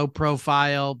keeps the low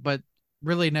profile, but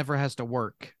really never has to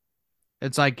work.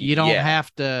 It's like you don't Yeah.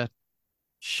 have to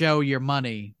show your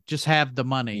money, just have the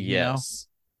money, you know? Yes.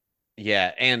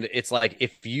 Yeah, and it's like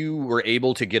if you were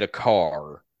able to get a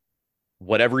car,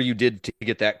 whatever you did to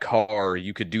get that car,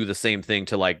 you could do the same thing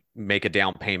to like make a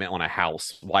down payment on a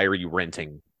house. Why are you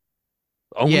renting?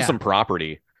 Own Yeah. some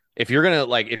property. If you're gonna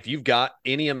like, if you've got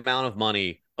any amount of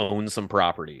money, own some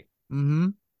property. Mm-hmm.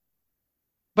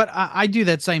 But I do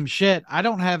that same shit. I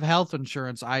don't have health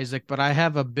insurance, Isaac, but I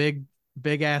have a big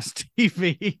ass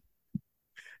TV.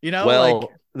 You know,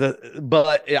 like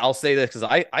But I'll say this because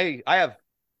I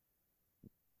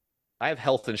have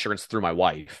health insurance through my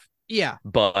wife, yeah.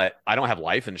 but I don't have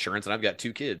life insurance, and I've got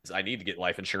two kids. I need to get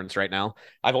life insurance right now.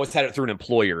 I've always had it through an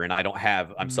employer, and I'm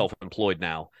Mm. self-employed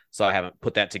now, so I haven't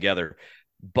put that together.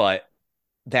 But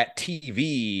that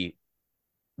TV,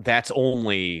 that's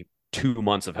only 2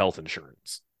 months of health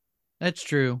insurance. That's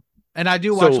true. And I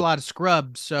do watch a So lot of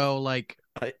Scrubs, so like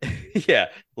yeah,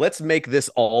 let's make this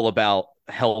all about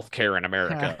healthcare in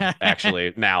America,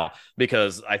 actually, now,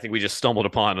 because I think we just stumbled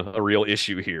upon a real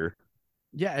issue here.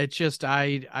 yeah, it's just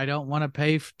I don't want to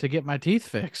pay to get my teeth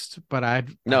fixed, but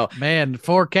No, man,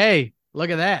 4K. Look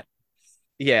at that.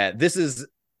 yeah, this is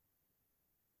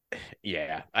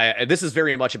Yeah, this is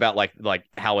very much about like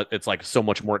how it's like so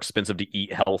much more expensive to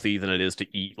eat healthy than it is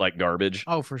to eat like garbage.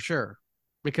 Oh, for sure.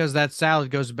 Because that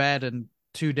salad goes bad in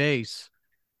 2 days,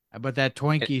 but that It-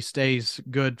 Twinkie stays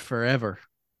good forever.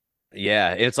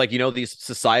 yeah, it's like these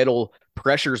societal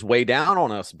pressures weigh down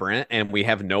on us, Brent, and we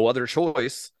have no other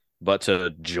choice but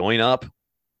to join up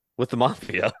with the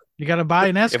mafia You got to buy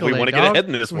an if we want Escalade, to get dog. ahead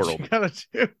in this That's what you world. got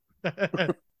to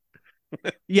do.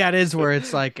 Yeah, it is where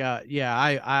it's like, yeah,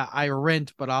 I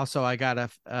rent, but also I got a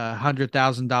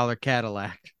 $100,000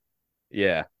 Cadillac.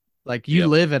 Yeah. Like you Yep.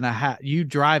 live in a house, you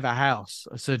drive a house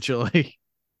essentially.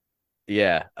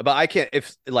 Yeah, but I can't.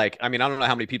 If like, I mean, I don't know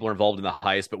how many people are involved in the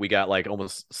heist, but we got like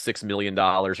almost $6 million,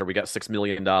 or we got $6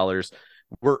 million.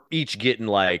 We're each getting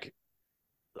like,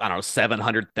 I don't know,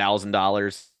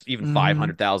 $700,000, even Hmm.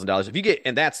 $500,000. If you get,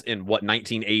 and that's in what,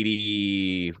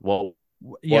 1980? What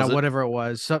Yeah, was it? whatever it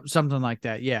was, something like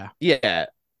that. Yeah. Yeah,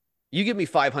 you give me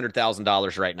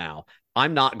 $500,000 right now.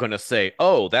 I'm not going to say,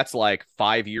 oh, that's like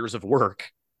 5 years of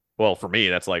work. Well, for me,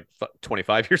 that's like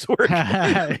 25 years of work.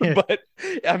 But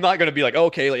I'm not going to be like,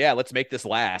 okay, yeah, let's make this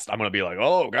last. I'm going to be like,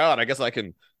 oh God, I guess I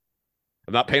can.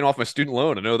 I'm not paying off my student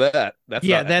loan. I know that. That's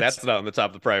Yeah, not that's not on the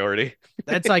top of the priority.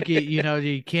 that's like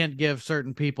you can't give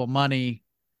certain people money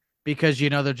because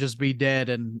they'll just be dead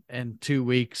in 2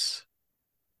 weeks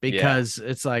Yeah, because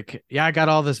it's like, yeah, I got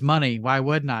all this money, why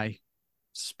wouldn't I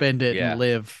spend it and yeah.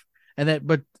 live? And that,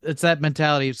 but it's that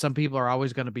mentality. Some people are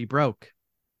always going to be broke,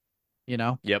 you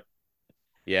know. Yep.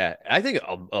 Yeah, I think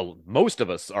most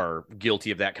of us are guilty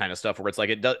of that kind of stuff where it's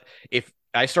like it does. If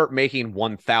I start making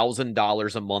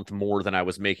 $1,000 a month more than I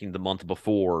was making the month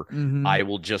before, Hmm. I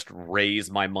will just raise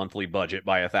my monthly budget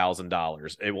by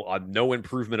 $1,000. It will no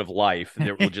improvement of life.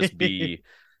 There will just be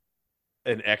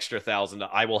an extra thousand.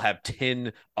 I will have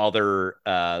 10 other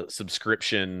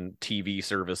subscription TV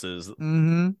services.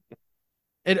 Hmm.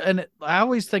 I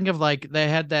always think of like they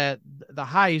had the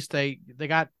heist. They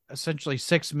got essentially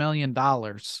 $6 million,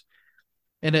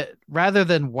 and it rather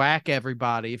than whack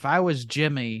everybody. If I was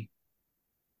Jimmy,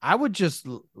 I would just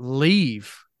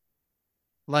leave.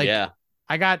 Like Yeah,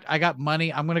 I got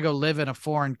money. I'm gonna go live in a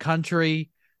foreign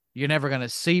country. You're never gonna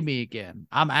see me again.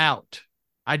 I'm out.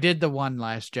 I did the one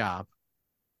last job.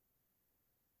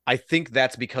 I think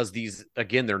that's because these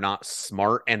again they're not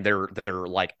smart and they're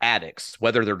like addicts,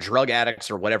 whether they're drug addicts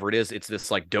or whatever it is. It's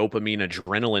this like dopamine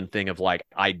adrenaline thing of like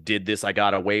I did this, I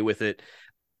got away with it,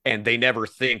 and they never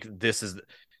think this is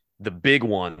the big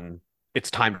one.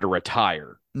 It's time to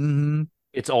retire. Hmm.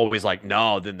 It's always like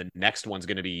no, then the next one's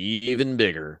going to be even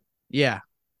bigger Yeah.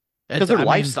 because It's their I mean,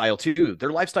 lifestyle too.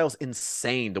 Their lifestyle is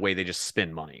insane the way they just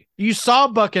spend money. you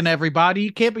sawbucking everybody.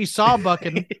 You can't be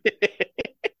sawbucking.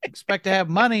 Expect to have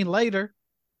money later.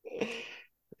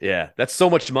 Yeah, that's so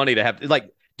much money to have. Like,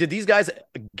 did these guys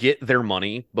get their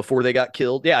money before they got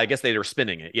killed? Yeah, I guess they were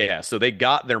spending it. Yeah, so they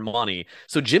got their money.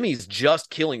 So Jimmy's just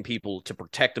killing people to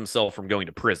protect himself from going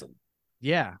to prison.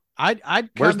 Yeah. I'd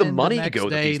Where's come the in the money to next go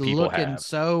that day these people looking have?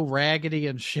 so raggedy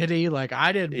and shitty. Like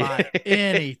I didn't buy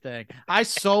anything. I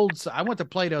went to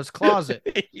Plato's Closet.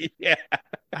 Yeah,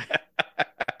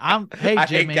 Hey I ain't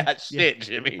Jimmy. got Yeah. shit,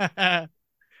 Jimmy. I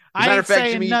As a matter ain't of fact,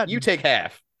 saying Jimmy, you nothing. take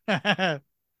half.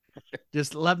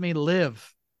 Just let me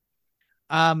live.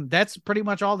 That's pretty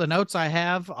much all the notes I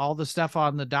have, all the stuff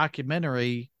on the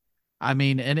documentary. I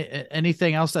mean,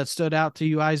 anything else that stood out to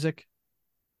you, Isaac?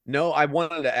 No, I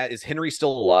wanted to add, is Henry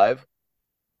still alive?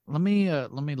 Let me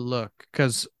look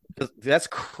because 'Cause that's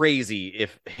crazy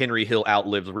if Henry Hill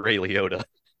outlives Ray Liotta.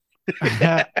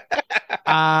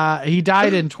 he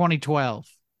died in 2012.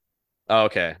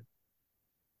 Okay.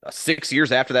 6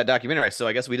 years after that documentary, so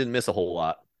I guess we didn't miss a whole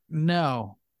lot.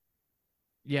 No.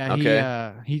 Yeah,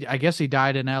 Okay. he I guess he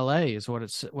died in LA is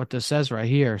what this says right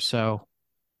here. So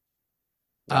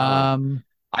Oh, um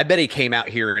I bet he came out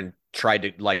here and tried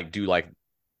to like do like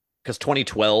because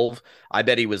 2012, I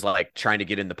bet he was like trying to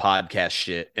get in the podcast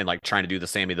shit and like trying to do the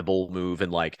Sammy the Bull move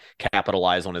and like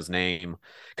capitalize on his name.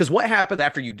 Because what happens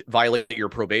after you violate your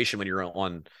probation when you're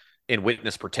on in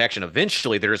witness protection?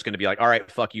 Eventually, they're just going to be like, all right,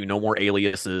 fuck you, no more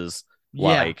aliases. yeah.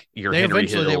 Like you're They Henry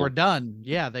eventually they were Hill. done.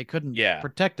 Yeah, they couldn't Yeah,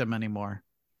 protect him anymore.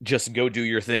 just go do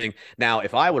your thing. Now,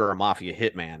 if I were a mafia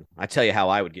hitman, I tell you how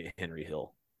I would get Henry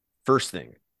Hill. First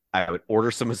thing, I would order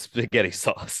some spaghetti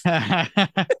sauce.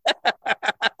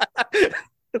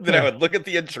 Then I would look at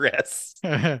the address.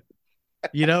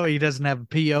 He doesn't have a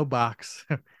PO box.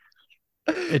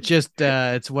 It's just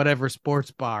it's whatever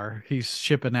sports bar he's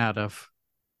shipping out of.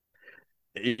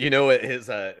 His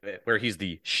where he's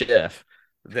the chef.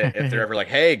 That if they're ever like,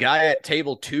 hey, guy at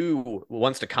table 2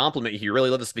 wants to compliment you, you really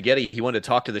love the spaghetti. He wanted to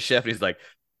talk to the chef, and he's like,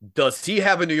 Does he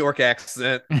have a New York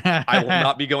accent? I will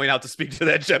not be going out to speak to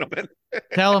that gentleman.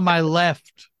 Tell him I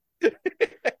left.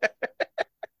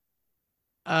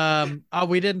 Oh,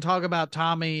 we didn't talk about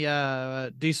Tommy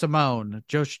DeSimone,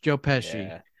 Joe Pesci.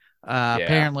 Yeah. Yeah.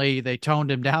 Apparently they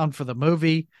toned him down for the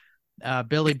movie.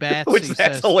 Billy Batts, Which he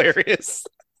that's says, hilarious.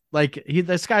 like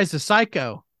this guy's a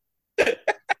psycho.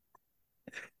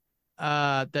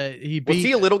 That he Was beat.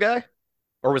 he a little guy?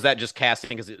 Or was that just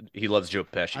casting because he loves Joe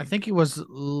Pesci? I think he was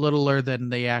littler than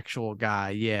the actual guy.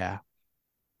 Yeah.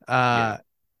 Yeah.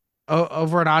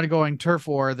 Over an ongoing turf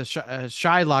war, the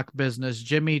Shylock business,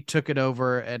 Jimmy took it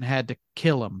over and had to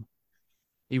kill him.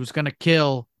 He was going to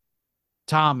kill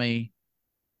Tommy,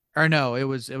 or no, it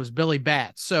was Billy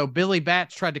Batts. So Billy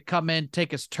Batts tried to come in,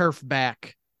 take his turf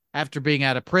back after being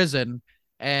out of prison.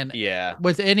 And Yeah.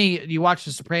 with you watch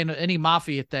The Sopranos, any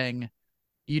mafia thing,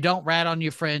 you don't rat on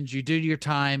your friends, you do your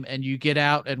time, and you get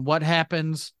out. And what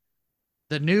happens?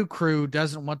 The new crew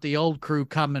doesn't want the old crew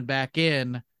coming back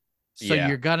in. So Yeah.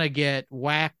 you're going to get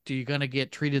whacked. You're going to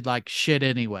get treated like shit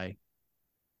anyway.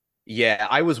 Yeah.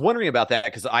 I was wondering about that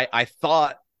because I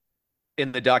thought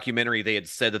in the documentary they had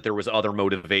said that there was other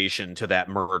motivation to that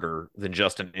murder than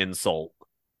just an insult.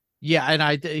 Yeah,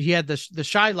 and he had the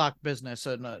Shylock business,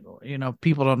 and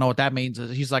people don't know what that means.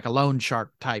 He's like a loan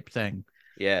shark type thing.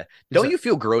 Yeah. Don't you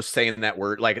feel gross saying that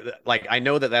word? Like I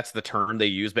know that that's the term they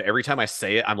use, but every time I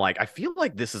say it, I'm like, I feel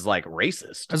like this is like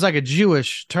racist. It's like a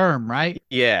Jewish term, right?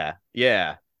 Yeah.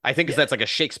 Yeah. I think Yeah. that's like a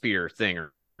Shakespeare thing,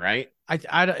 right?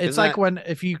 It's like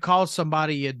if you call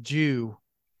somebody a Jew,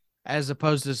 as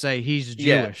opposed to say he's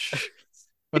Jewish. Yeah.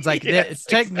 It's like Yes,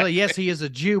 technically, exactly. yes, he is a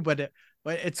Jew, but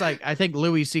it's like I think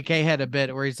Louis C.K. had a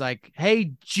bit where he's like,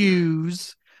 "Hey,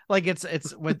 Jews." Like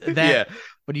it's with that. Yeah.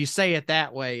 When you say it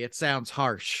that way, it sounds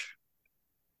harsh.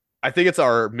 I think it's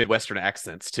our Midwestern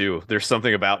accents too. There's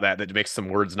something about that makes some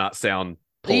words not sound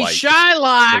The polite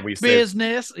Shylock when we say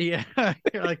business. Yeah.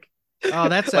 You're like, oh,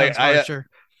 that sounds like harsher.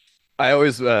 I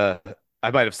always I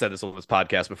might have said this on this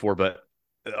podcast before, but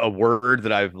a word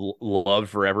that I've loved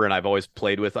forever and I've always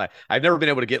played with. I've never been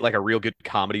able to get like a real good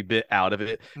comedy bit out of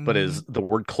it, but is the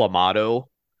word clamato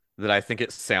that I think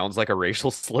it sounds like a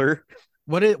racial slur.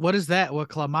 What is that? What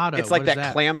clamato? It's like What is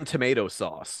that clam tomato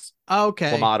sauce. Oh,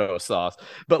 okay. Clamato sauce.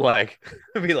 But like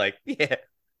be like, yeah.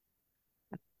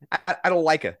 I don't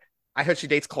like it. I heard she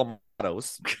dates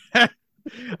clamatos.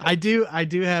 I do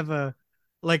have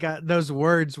those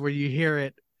words where you hear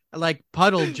it, like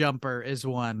puddle jumper is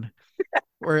one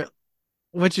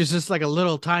which is just like a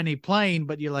little tiny plane,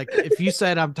 but you're like, if you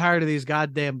said I'm tired of these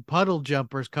goddamn puddle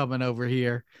jumpers coming over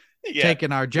here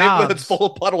taking our jobs, It's full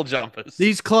of puddle jumpers.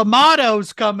 these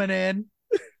clamatos coming in,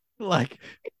 like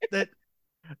that.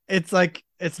 It's like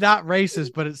it's not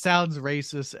racist, but it sounds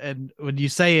racist, and when you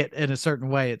say it in a certain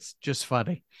way, it's just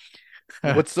funny.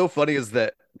 What's so funny is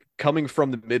that coming from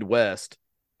the Midwest,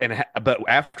 but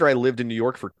after I lived in New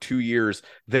York for 2 years,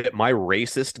 that my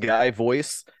racist guy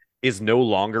voice is no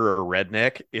longer a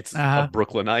redneck; it's a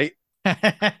Brooklynite.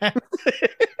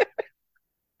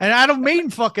 And I don't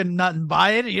mean fucking nothing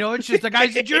by it. It's just the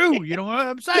guy's a Jew. You know what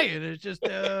I'm saying? It's just.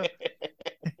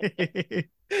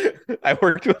 I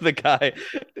worked with a guy.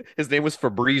 His name was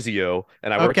Fabrizio,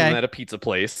 and I worked with him at a pizza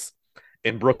place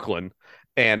in Brooklyn.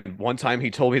 And one time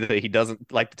he told me that he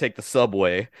doesn't like to take the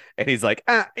subway, and he's like,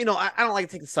 I don't like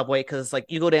to take the subway because like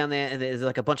you go down there and there's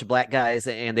like a bunch of black guys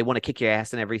and they want to kick your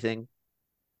ass and everything.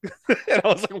 and I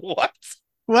was like, what?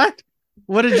 What?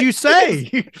 What did you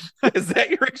say? Is that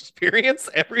your experience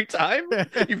every time?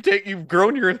 You've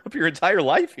grown up your entire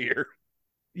life here.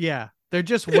 Yeah, they're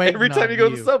just waiting. Every time you go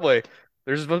to the subway,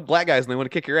 there's just black guys and they want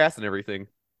to kick your ass and everything.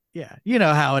 Yeah, you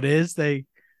know how it is.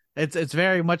 It's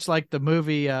very much like the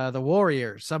movie The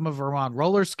Warriors. Some of them are on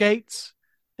roller skates,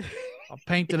 all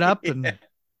painted up, and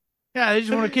they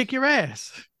just want to kick your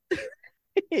ass.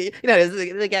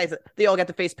 The guys, they all got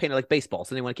the face painted like baseball,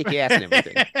 so they want to kick your ass and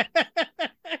everything.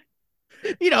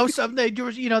 Some they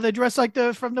dress like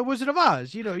from the Wizard of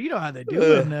Oz. You know how they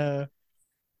do. And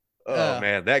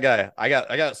man, that guy, I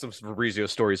got some Fabrizio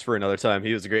stories for another time.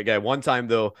 He was a great guy. One time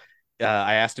though,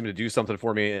 I asked him to do something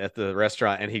for me at the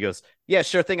restaurant, and he goes, "Yeah,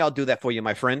 sure thing, I'll do that for you,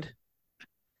 my friend,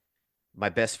 my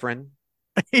best friend."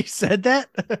 He said that,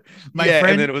 my friend,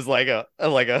 and then it was like a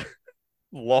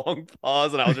long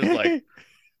pause, and I was just like,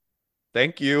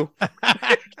 "Thank you."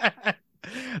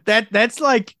 That's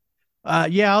like.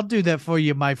 Yeah, I'll do that for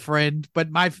you, my friend.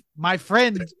 But my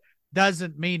friend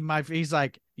doesn't mean he's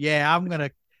like, yeah, I'm going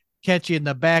to catch you in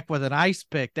the back with an ice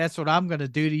pick. That's what I'm going to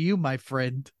do to you, my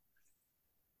friend.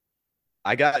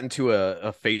 I got into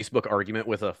a Facebook argument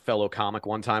with a fellow comic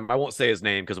one time. I won't say his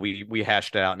name because we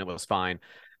hashed it out and it was fine.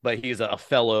 but he's a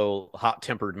fellow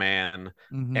hot-tempered man,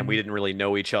 and we didn't really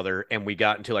know each other, and we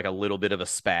got into like a little bit of a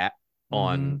spat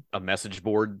on a message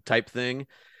board type thing,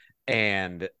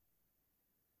 and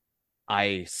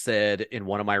I said in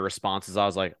one of my responses, I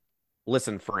was like,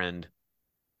 "Listen, friend,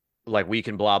 like we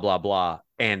can blah blah blah,"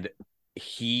 and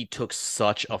he took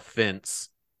such offense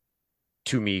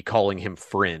to me calling him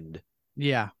friend.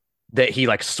 Yeah. That he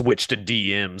like switched to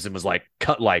DMs and was like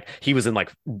cut, like he was in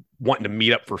like wanting to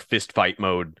meet up for fist fight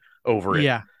mode over it.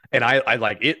 Yeah. And I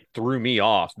like, it threw me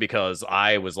off because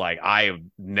I was like, I have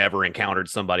never encountered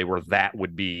somebody where that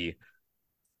would be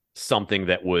something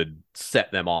that would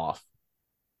set them off.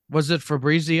 Was it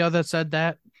Fabrizio that said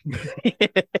that?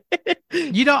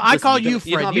 You know, I call you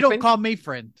friend. You don't call me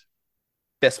friend.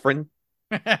 Best friend.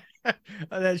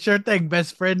 Sure thing,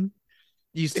 best friend.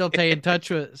 You still stay in touch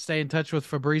with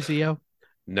Fabrizio?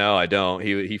 No, I don't.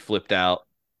 He flipped out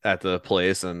at the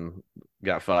place and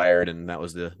got fired, and that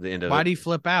was the end of it. Why'd he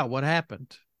flip out? What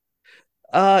happened?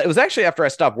 It was actually after I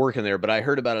stopped working there, but I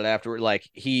heard about it afterward. Like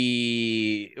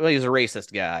he was a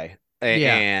racist guy.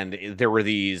 Yeah. And there were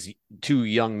these two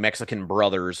young Mexican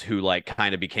brothers who like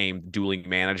kind of became dueling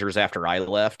managers after I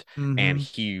left. And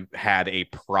he had a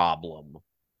problem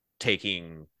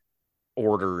taking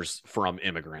orders from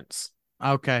immigrants.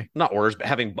 Okay. Not orders, but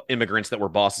having immigrants that were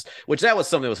bosses, which that was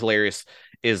something that was hilarious,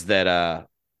 is that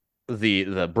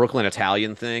the Brooklyn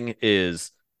Italian thing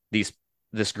is this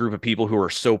group of people who are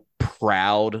so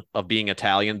proud of being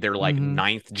Italian. They're like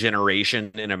ninth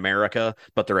generation in America,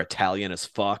 but they're Italian as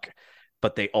fuck.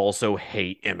 But they also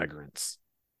hate immigrants.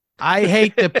 I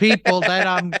hate the people that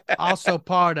I'm also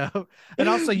part of. And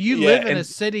also you live in a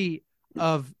city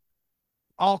of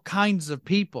all kinds of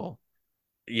people.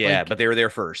 Yeah, like, but they were there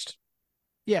first.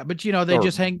 Yeah, but you know, they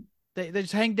just hang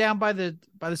down by the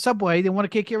subway. They want to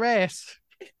kick your ass.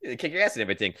 Kick your ass and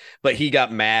everything. But he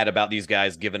got mad about these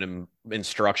guys giving him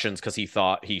instructions because he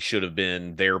thought he should have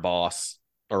been their boss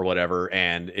or whatever.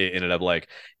 And it ended up like,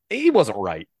 he wasn't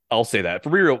right. I'll say that.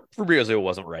 Fabrizio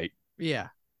wasn't right. Yeah.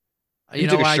 He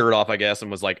took his shirt off, I guess, and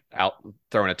was like out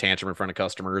throwing a tantrum in front of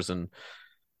customers and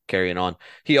carrying on.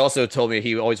 He also told me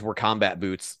he always wore combat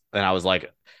boots. And I was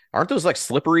like, aren't those like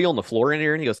slippery on the floor in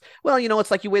here? And he goes, well, you know, it's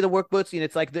like you wear the work boots and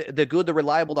it's like the good, the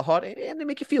reliable, the hot, and they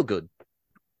make you feel good.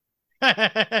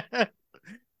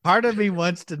 Part of me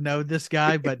wants to know this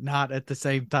guy, but not at the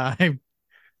same time.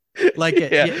 Like,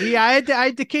 yeah, I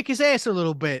had to kick his ass a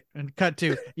little bit and cut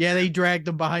to, they dragged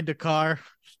him behind a car.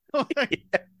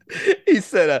 He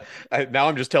said, now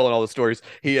I'm just telling all the stories.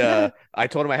 I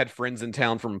told him I had friends in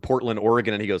town from Portland,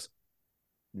 Oregon, and he goes,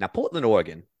 now Portland,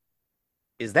 Oregon,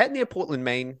 is that near Portland,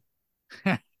 Maine?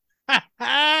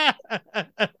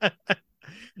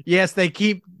 Yes, they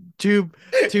keep two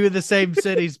of the same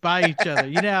cities by each other.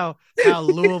 You know how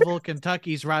Louisville,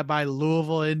 Kentucky's right by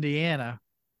Louisville, Indiana.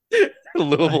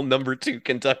 Louisville, number 2,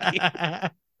 Kentucky.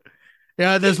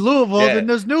 Yeah, there's Louisville, then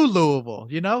there's New Louisville,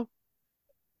 you know?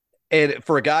 And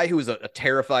for a guy who was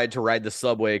terrified to ride the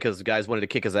subway because the guys wanted to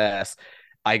kick his ass,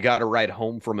 I got a ride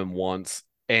home from him once.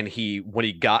 And when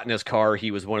he got in his car,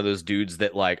 he was one of those dudes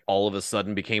that like all of a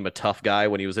sudden became a tough guy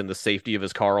when he was in the safety of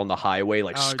his car on the highway,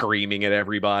 like screaming at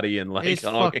everybody and like this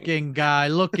fucking guy.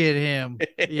 Look at him.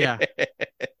 Yeah.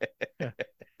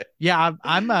 Yeah,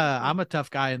 I'm a tough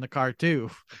guy in the car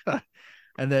too.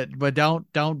 But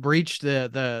don't breach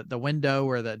the window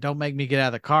or don't make me get out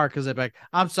of the car because they're like,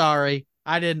 I'm sorry.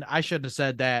 I shouldn't have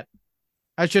said that.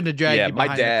 I shouldn't have dragged you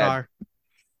behind the car.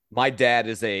 My dad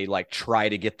is a like try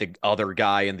to get the other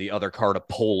guy in the other car to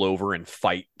pull over and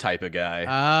fight type of guy.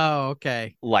 Oh,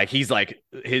 okay. Like he's like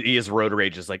his road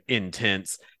rage is like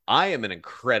intense. I am an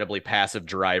incredibly passive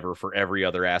driver for every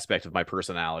other aspect of my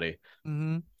personality.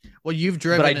 Mm-hmm. Well, you've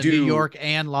driven in New York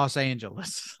and Los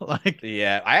Angeles.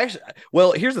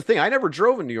 Well, here's the thing. I never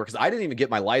drove in New York because I didn't even get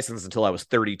my license until I was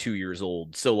 32 years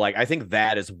old. So like, I think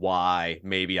that is why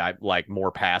maybe I like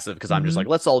more passive because I'm just like,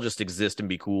 let's all just exist and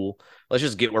be cool. Let's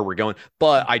just get where we're going.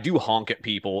 But I do honk at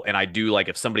people and I do like,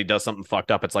 if somebody does something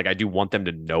fucked up, it's like, I do want them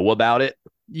to know about it.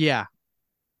 Yeah.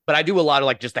 But I do a lot of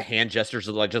like just the hand gestures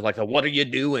of like, just like the, what are you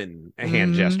doing?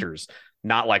 Hand gestures.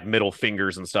 Not like middle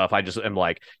fingers and stuff. I just am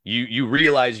like, you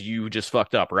realize you just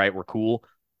fucked up, right? We're cool.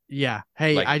 Yeah.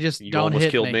 Hey, like, I just you don't almost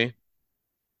hit killed me.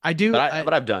 I do.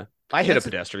 But I've done. I hit a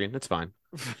pedestrian. It's fine.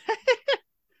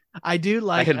 I do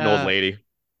like. I hit an old lady.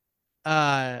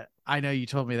 I know you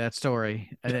told me that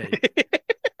story,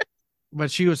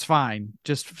 but she was fine.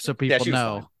 Just so people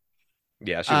know.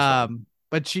 Yeah, she was fine.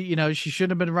 But she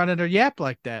shouldn't have been running her yap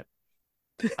like that.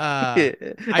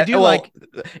 I do like.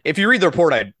 If you read the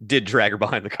report, I did drag her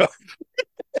behind the car.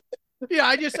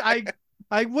 Yeah,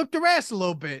 I whipped her ass a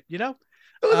little bit, you know.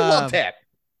 A little tap.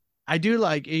 I do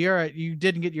like you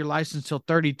didn't get your license till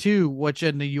 32, which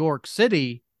in New York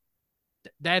City,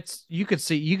 you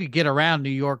could get around New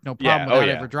York no problem Yeah. Oh, without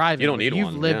yeah. ever driving. You don't But need you've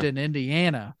one. lived Yeah. in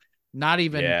Indiana, not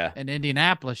even Yeah. in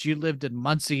Indianapolis. You lived in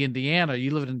Muncie, Indiana.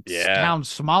 You lived in Yeah. towns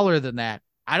smaller than that.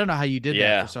 I don't know how you did that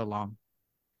Yeah. for so long.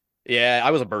 Yeah.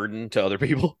 I was a burden to other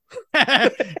people.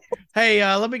 Hey,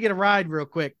 let me get a ride real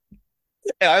quick.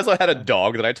 And I also had a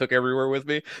dog that I took everywhere with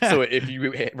me. So if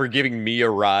you were giving me a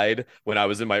ride when I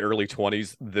was in my early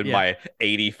 20s, then Yeah. my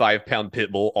 85-pound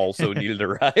pit bull also needed a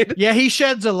ride. Yeah, he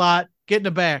sheds a lot. Get in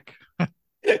the back.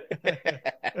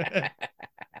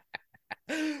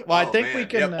 Well, I think we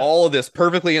can. Yep, all of this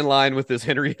perfectly in line with this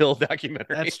Henry Hill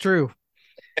documentary. That's true.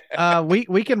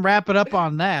 We can wrap it up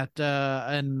on that.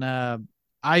 And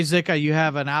Isaac, you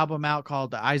have an album out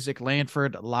called Isaac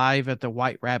Lanford Live at the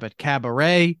White Rabbit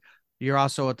Cabaret. You're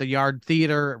also at the Yard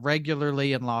Theater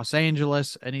regularly in Los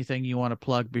Angeles. Anything you want to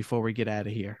plug before we get out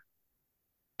of here?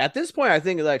 At this point, I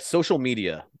think like social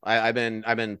media. I've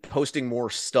been posting more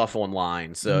stuff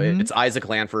online. So Mhm. it's Isaac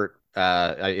Lanford.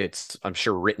 It's I'm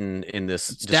sure written in this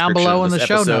It's down description below of in the this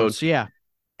show episode, notes. Yeah.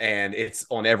 and it's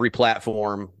on every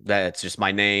platform. That's just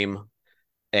my name.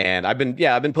 And I've been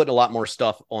putting a lot more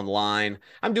stuff online.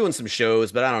 I'm doing some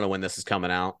shows, but I don't know when this is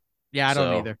coming out. Yeah, I don't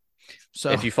So, either. So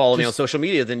if you follow me on social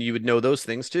media, then you would know those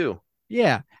things too.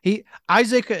 yeah,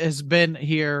 Isaac has been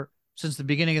here since the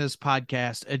beginning of this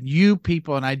podcast, and you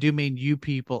people, and I do mean you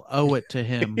people, owe it to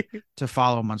him to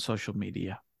follow him on social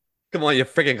media. Come on, you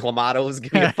freaking clamatos,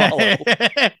 give me a follow.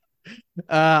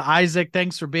 Isaac,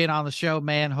 thanks for being on the show,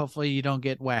 man. Hopefully you don't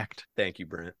get whacked. Thank you,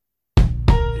 Brent.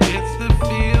 It's the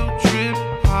Field Trip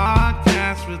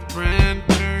Podcast with Brent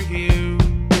Hugh.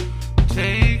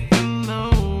 Take the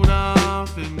load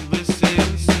off and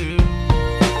listen soon.